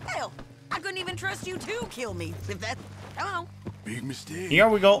 Hell, I couldn't even trust you to kill me. If that, come on. Big mistake. Here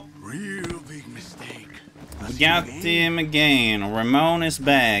we go. Real big mistake. We got him again. Ramon is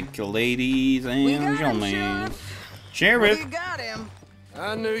back, ladies and We got him, gentlemen. Sheriff. Sheriff. got him.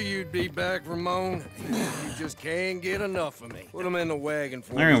 I knew you'd be back, Ramon. You just can't get enough of me. Put him in the wagon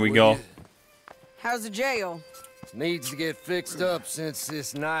for me. There we will go. ya? How's the jail? Needs to get fixed up since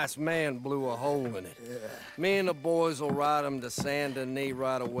this nice man blew a hole in it. Me and the boys will ride him to Saint Denis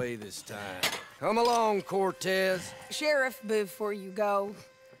right away this time. Come along, Cortez. Sheriff, before you go,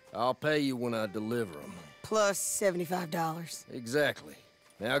 I'll pay you when I deliver them. Plus $75. Exactly.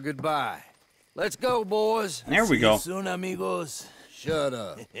 Now goodbye. Let's go, boys. There we go. Soon, amigos. Shut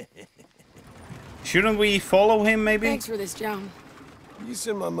up. Shouldn't we follow him, maybe? Thanks for this, John. You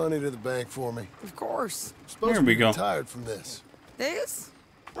send my money to the bank for me. Of course. I'm supposed There to we be go. retired from this. This?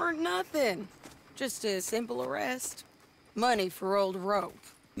 Or nothing. Just a simple arrest. Money for old rope.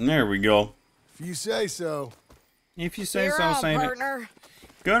 There we go. If you say so. If you say You're so, on, Sadie. partner.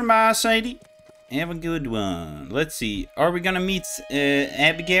 Goodbye, Sadie. Have a good one. Let's see. Are we gonna meet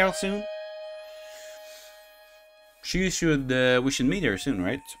Abigail soon? We should meet her soon,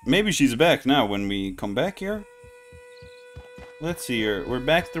 right? Maybe she's back now when we come back here. Let's see here. We're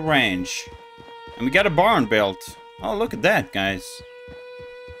back at the ranch. And we got a barn built. Oh, look at that, guys.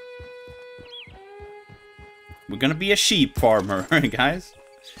 We're gonna be a sheep farmer, guys.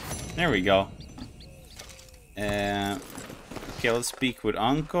 There we go. Okay, let's speak with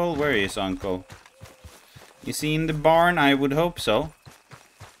Uncle. Where is Uncle? You see in the barn? I would hope so.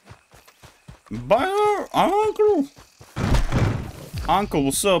 Bye, Uncle! Uncle,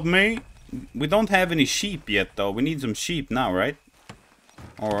 what's up, mate? We don't have any sheep yet, though. We need some sheep now, right?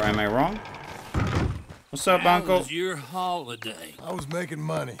 Or am I wrong? What's up, Uncle? How was your holiday? I was making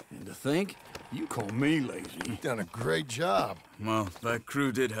money. And to think, you call me lazy. You've done a great job. Well, that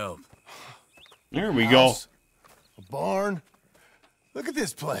crew did help. There we go. A barn. Look at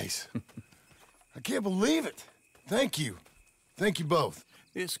this place. I can't believe it. Thank you. Thank you both.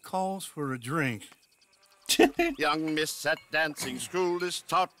 This calls for a drink. Young miss at dancing school is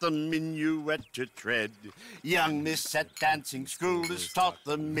taught the minuet to tread. Young miss at dancing school is taught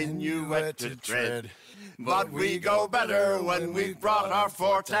the minuet to tread. But we go better when we've brought our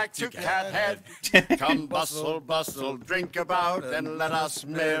four-tack to Cathead. Come bustle, bustle, drink about, and let us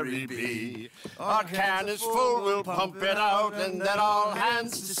merry be. Our can is full, we'll pump it out, and then all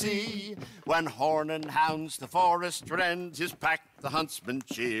hands to sea. When horn and hounds the forest rend, his pack the huntsman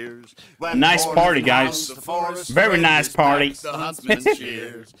cheers. When nice party, guys. Very nice party.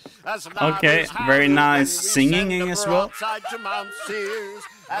 Okay, very nice singing as well.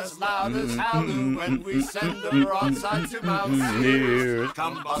 As loud as halloo when we send a broadside to Mount Sears.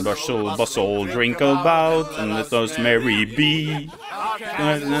 Bustle, bustle, drink about, and let us merry be.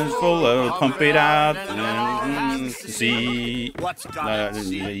 And full of pump it out, and see. We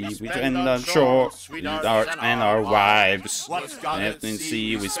spend on shore, and our wives. And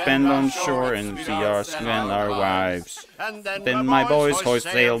see, we spend on shore, and see our spend our wives. Then my boys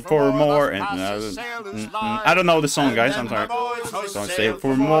hoist sail for more, and I don't know the song, guys. I'm sorry. Don't sail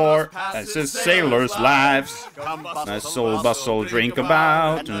for more. That's just sailors' lives. Bustle, bustle, drink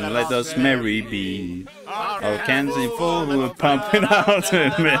about, and let us merry be. Our cans in full, we'll pump it out,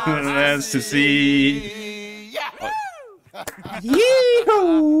 and let's to see.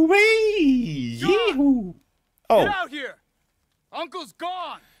 Yee-hoo, wee, yee-hoo. Oh. Get out here! Uncle's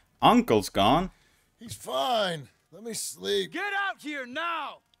gone! Uncle's gone? He's fine. Let me sleep. Get out here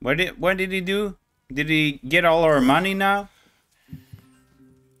now! What did he do? Did he get all our money now?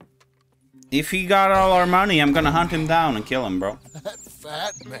 If he got all our money, I'm gonna hunt him down and kill him, bro. That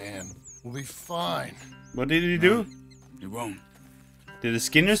fat man will be fine. What did he do? He won't. Did the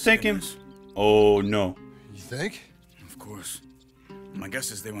Skinners take him? Oh, no. You think? Of course. My guess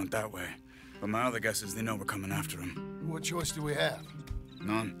is they went that way. But my other guess is they know we're coming after him. What choice do we have?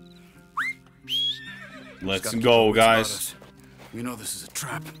 None. Let's go, guys. We know this is a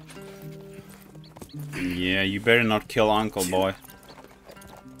trap. Yeah, you better not kill Uncle, boy.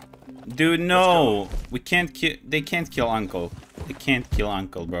 Dude, no! We can't kill. They can't kill Uncle. They can't kill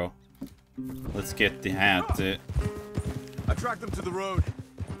Uncle, bro. Let's get the hat. I tracked them to the road.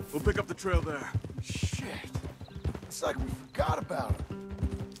 We'll pick up the trail there. Shit. It's like we forgot about him.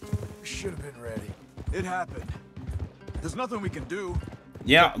 We should have been ready. It happened. There's nothing we can do.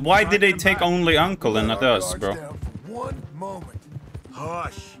 Yeah, why did they take only Uncle and not us, bro? One moment.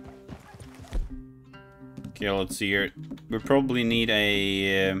 Hush. Okay, let's see here. We probably need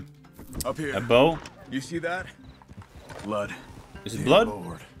a Up here. a bow. You see that? Blood. Is it blood?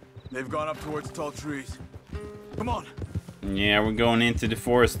 Lord. They've gone up towards tall trees. Come on. Yeah, we're going into the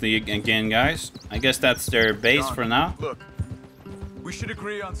forest again, guys. I guess that's their base John, for now. Look, we should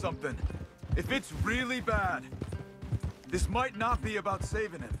agree on something. If it's really bad, this might not be about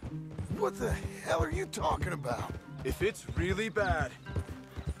saving him. What the hell are you talking about? If it's really bad,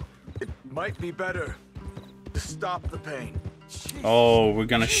 it might be better to stop the pain. Oh, we're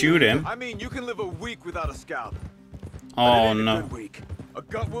gonna shoot him. I mean, you can live a week without a scalp. Oh no. A good week. A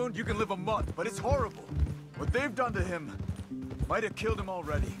gut wound, you can live a month, but it's horrible. What they've done to him might have killed him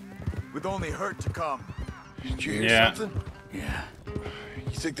already, with only hurt to come. Did you hear something? Yeah.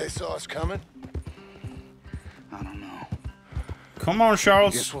 You think they saw us coming? I don't know. Come on,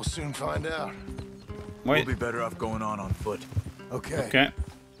 Charles. Guess we'll soon find out. Wait. We'll be better off going on foot. Okay. Okay.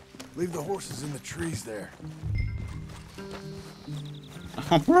 Leave the horses in the trees there.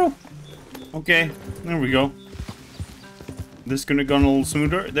 Oh, bro. Okay, there we go. This is gonna go a little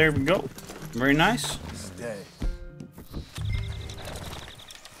smoother. There we go. Very nice. Stay.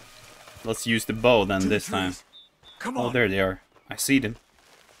 Let's use the bow then this time. Come on. Oh, there they are. I see them.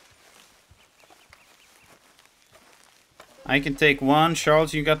 I can take one.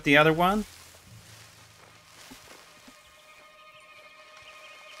 Charles, you got the other one?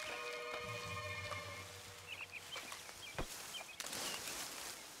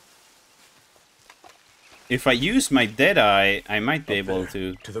 If I use my Deadeye, I might be able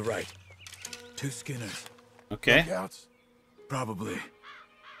to. To the right. 2 Skinners. Okay. Lookouts? Probably.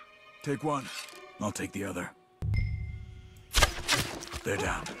 Take one. I'll take the other. They're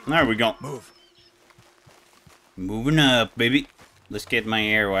down. There we go. Move. Moving up, baby. Let's get my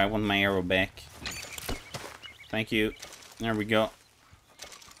arrow. I want my arrow back. Thank you. There we go.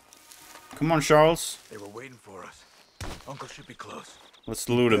 Come on, Charles. They were waiting for us. Uncle should be close. Let's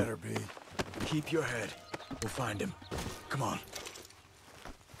loot him. Better be. Keep your head. We'll find him. Come on.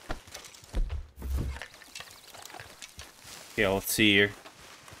 Okay, let's see here.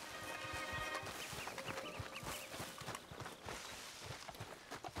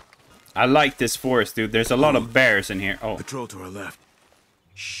 I like this forest, dude. There's a lot of bears in here. Oh. Patrol to our left.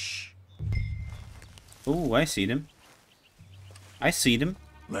 Shh. Oh, I see them. I see them.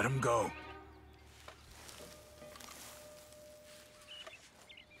 Let them go.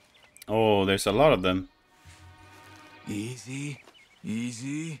 Oh, there's a lot of them. Easy.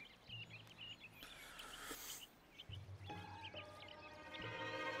 Easy.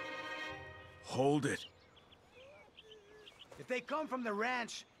 Hold it. If they come from the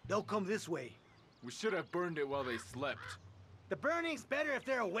ranch, they'll come this way. We should have burned it while they slept. The burning's better if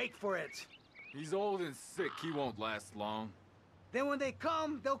they're awake for it. He's old and sick. He won't last long. Then when they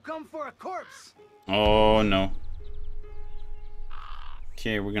come, they'll come for a corpse. Oh, no.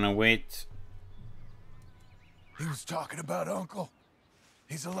 Okay, we're gonna wait. He was talking about Uncle.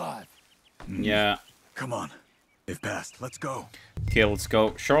 He's alive. Yeah. Come on. They've passed. Let's go. Okay, let's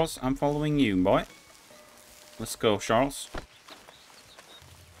go. Charles, I'm following you, boy. Let's go, Charles.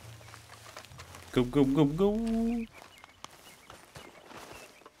 Go, go, go, go.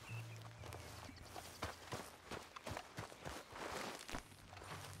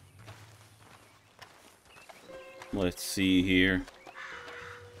 Let's see here.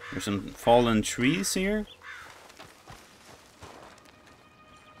 There's some fallen trees here.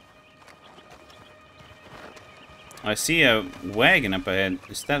 I see a wagon up ahead.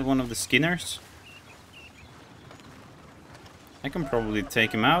 Is that one of the Skinners? I can probably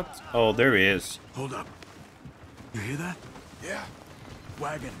take him out. Oh, there he is. Hold up. You hear that? Yeah.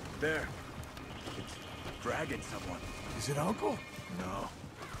 Wagon. There. It's dragging someone. Is it Uncle? No.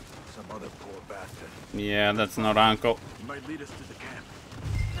 Some other poor bastard. Yeah, that's not Uncle. He might lead us to the camp.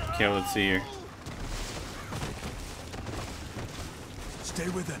 Okay, let's see here. Stay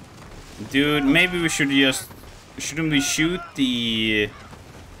with him. Dude, maybe we should just... Shouldn't we shoot the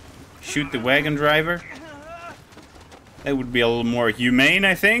wagon driver? That would be a little more humane,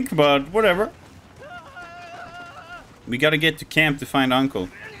 I think, but whatever. We gotta get to camp to find Uncle.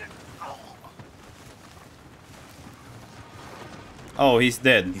 Oh, he's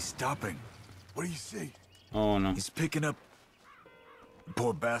dead. He's stopping. What do you see? Oh, no. He's picking up... The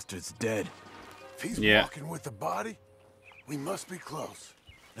poor bastard's dead. If he's walking with the body, we must be close.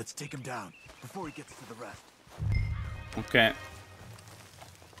 Let's take him down before he gets to the rest. Okay.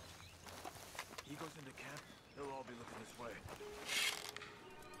 He goes into camp, they'll all be looking this way.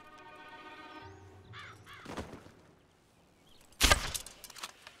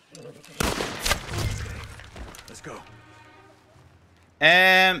 Let's go.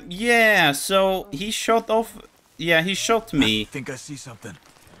 Yeah, so he shot off... Yeah, he shot me. I think I see something.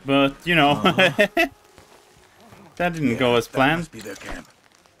 But, you know... that didn't go as planned. That must be their camp.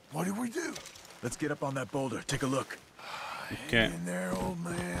 What do we do? Let's get up on that boulder. Take a look. Okay. Hang in there, old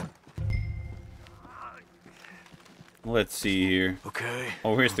man. Let's see here. Okay.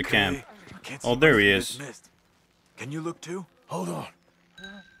 Oh, here's the camp. Can't Oh, see there much he of is. this mist. Can you look too? Hold on.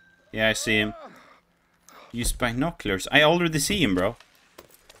 Yeah, I see him. Use binoculars. I already see him, bro.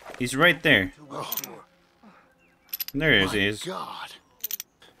 He's right there. Oh. There My he is. God.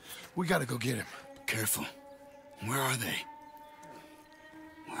 We gotta go get him. Careful. Where are they?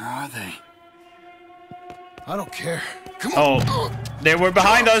 Where are they? I don't care. Come on. Oh, they were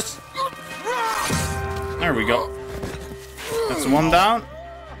behind us. There we go. That's one down.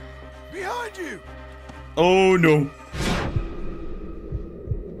 Behind you! Oh no.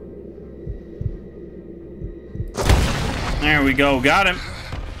 There we go, got him.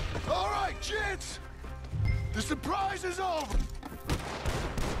 All right, gents. The surprise is over.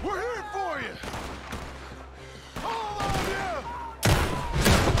 We're here for you. All of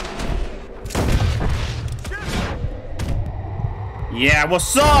you. Yeah,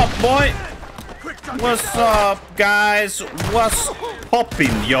 what's up, boy? What's up, guys? What's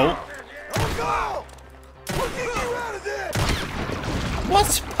poppin', yo?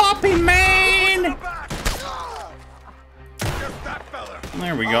 What's poppin', man?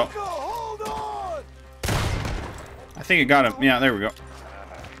 There we go. I think I got him. Yeah, there we go.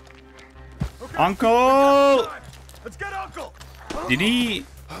 Uncle! Let's get Uncle! Did he...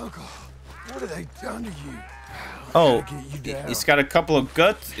 Uncle, what have they done to you? Oh, he's got a couple of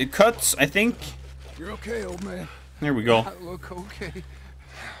cuts, I think. You're okay, old man. There we go. I look okay.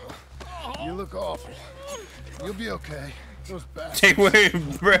 You look awful. You'll be okay. Those bastards. They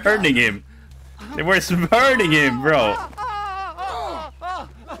were burning him. They were burning him, bro.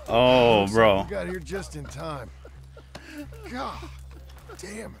 Oh, bro. We got here just in time. God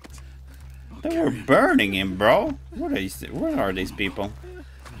damn it. They were burning him, bro. What are these people?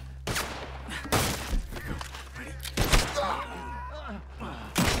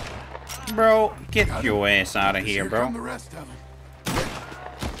 Bro, get your ass out of here, bro.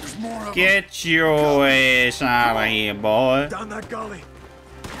 Get your ass out of here, boy. Down that gully.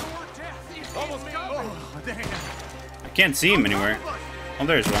 I can't see him anywhere. Oh,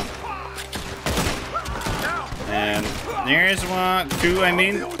 there's one. And there's one. Two, I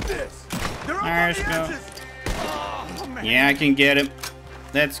mean. There's go. Yeah, I can get him.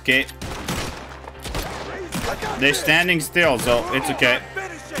 That's okay. They're standing still, so it's okay.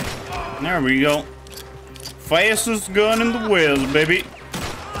 There we go. Fastest gun in the West, baby.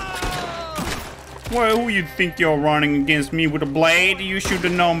 Well, who you think you're running against me with a blade? You should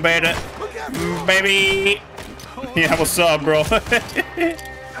have known better, baby. Yeah, what's up, bro? There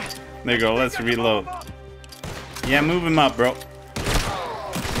you go. Let's reload. Yeah, move him up, bro.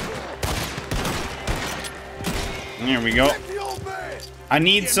 There we go. I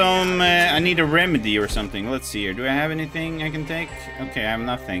need some. I need a remedy or something. Let's see here. Do I have anything I can take? Okay, I have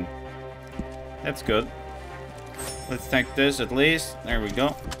nothing. That's good. Let's take this at least. There we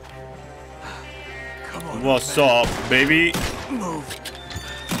go. What's up, baby? Move.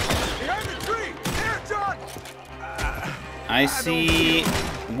 Behind the tree. There, John. I see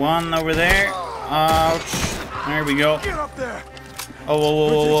one over there. Ouch. There we go. Get up there. Oh, whoa, whoa,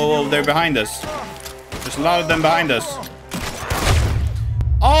 whoa, whoa, whoa. They're behind us. There's a lot of them behind us.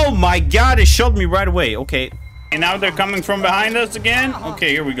 Oh my god, it shot me right away. Okay. And now they're coming from behind us again. Okay,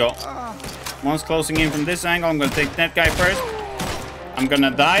 here we go. One's closing in from this angle. I'm gonna take that guy first. I'm gonna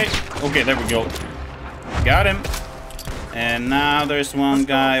die. Okay, there we go. Got him. And now there's one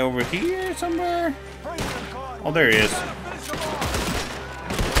guy over here somewhere. Oh, there he is.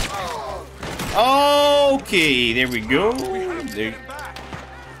 Okay, there we go.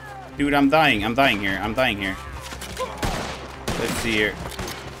 Dude, I'm dying. I'm dying here. I'm dying here. Let's see here.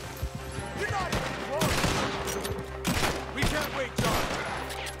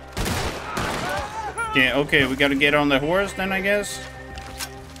 Yeah, okay, we gotta get on the horse then, I guess.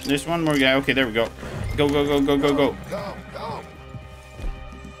 There's one more guy. Okay, there we go. Go, go, go, go, go, go.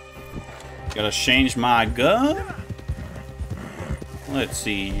 Gotta change my gun. Let's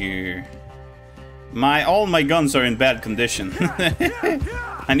see here. All my guns are in bad condition.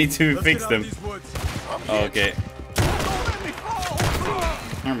 I need to fix them. Okay.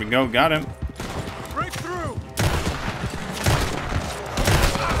 There we go, got him.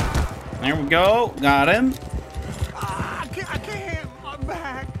 There we go, got him. I can't. I'm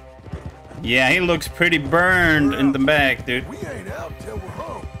back. Yeah, he looks pretty burned in the back, dude. We ain't out till we're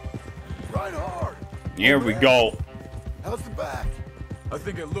home. Right hard. Here we go. How's the back? I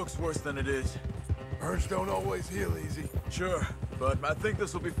think it looks worse than it is. Burns don't always heal easy. Sure, but I think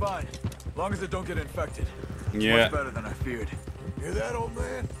this will be fine. As long as it don't get infected. Yeah. Much better than I feared. Hear that, old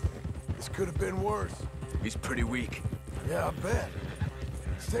man? This could have been worse. He's pretty weak. Yeah, I bet.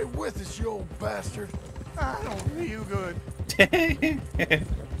 Stay with us, you old bastard. I don't feel good.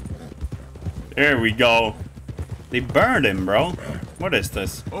 There we go. They burned him, bro. What is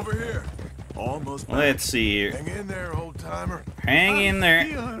this? Over here. Almost back. Let's see here. Hang in there, old timer. Hang in there.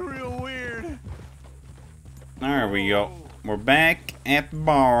 Feeling real weird. There we go. We're back at the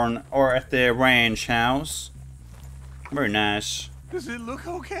barn or at the ranch house. Very nice. Does it look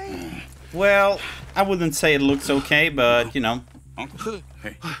okay? Well, I wouldn't say it looks okay, but you know. Uncle,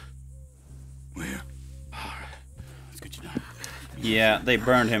 hey. We're here. All right. Let's get you down. Yeah, they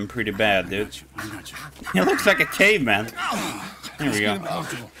burned him pretty bad, dude. I got you. He looks like a caveman. Here we go.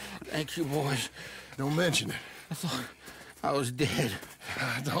 Thank you, boys. Don't mention it. I thought I was dead.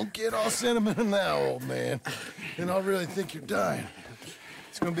 Don't get all sentimental now, old man. And I really think you're dying.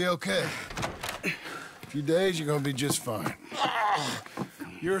 It's gonna be okay. A few days, you're gonna be just fine.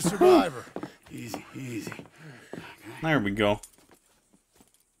 You're a survivor. Easy, easy. There we go.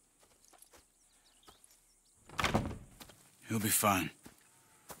 He'll be fine.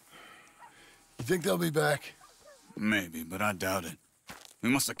 You think they'll be back? Maybe, but I doubt it. We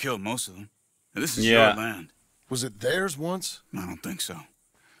must have killed most of them. This is Yeah. your land. Was it theirs once? I don't think so.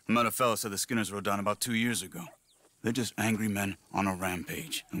 I met a fella said the Skinners rode down about 2 years ago. They're just angry men on a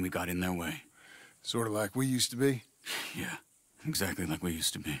rampage, and we got in their way. Sort of like we used to be? Yeah, exactly like we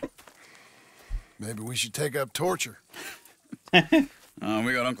used to be. Maybe we should take up torture. We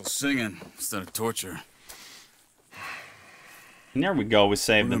got Uncle singing instead of torture. And there we go. We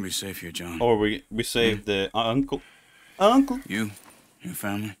saved We're them. gonna be safe here, John. Or we saved the uncle. Uncle. You, your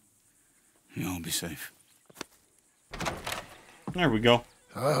family, you all be safe. There we go.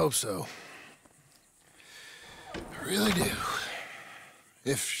 I hope so. I really do.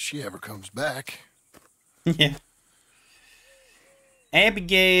 If she ever comes back. Yeah.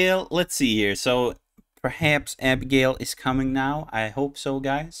 Abigail, let's see here. So perhaps Abigail is coming now. I hope so,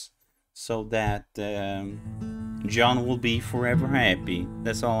 guys. So that John will be forever happy.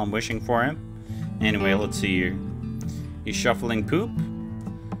 That's all I'm wishing for him. Anyway, let's see here. He's shuffling poop.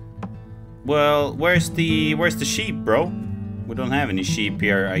 Well, where's the sheep, bro? We don't have any sheep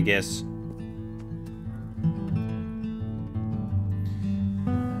here, I guess.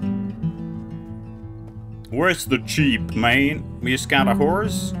 Where's the sheep, man? We just got a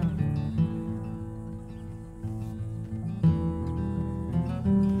horse?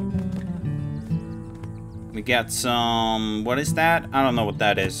 We got some... What is that? I don't know what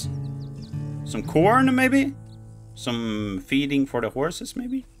that is. Some corn, maybe? Some feeding for the horses,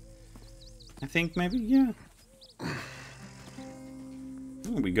 maybe? I think maybe, yeah.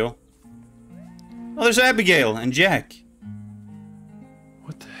 There we go. Oh, there's Abigail and Jack.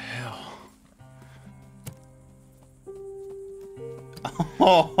 What the hell?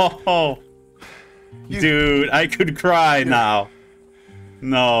 Oh, dude, I could cry now.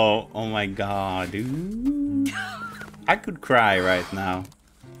 No, oh my god, dude. I could cry right now.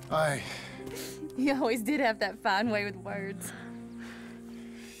 You always did have that fine way with words.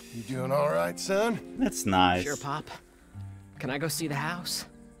 You doing all right, son? That's nice. Sure, Pop. Can I go see the house?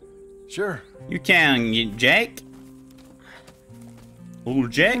 Sure. You can, Jack.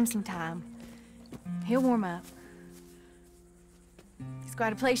 Old Jack. Give him some time. He'll warm up. It's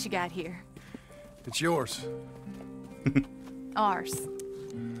quite a place you got here. It's yours. Ours.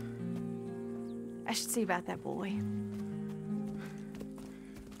 I should see about that boy.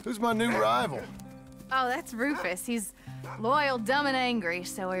 Who's my new rival? Oh, that's Rufus. He's loyal, dumb, and angry,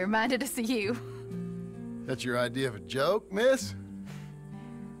 so he reminded us of you. That's your idea of a joke, miss?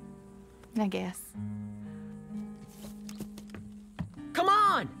 I guess. Come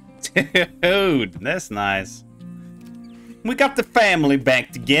on! Dude, that's nice. We got the family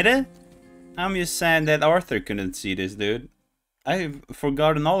back together. I'm just sad that Arthur couldn't see this, dude. I've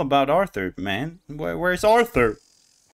forgotten all about Arthur, man. Where's Arthur?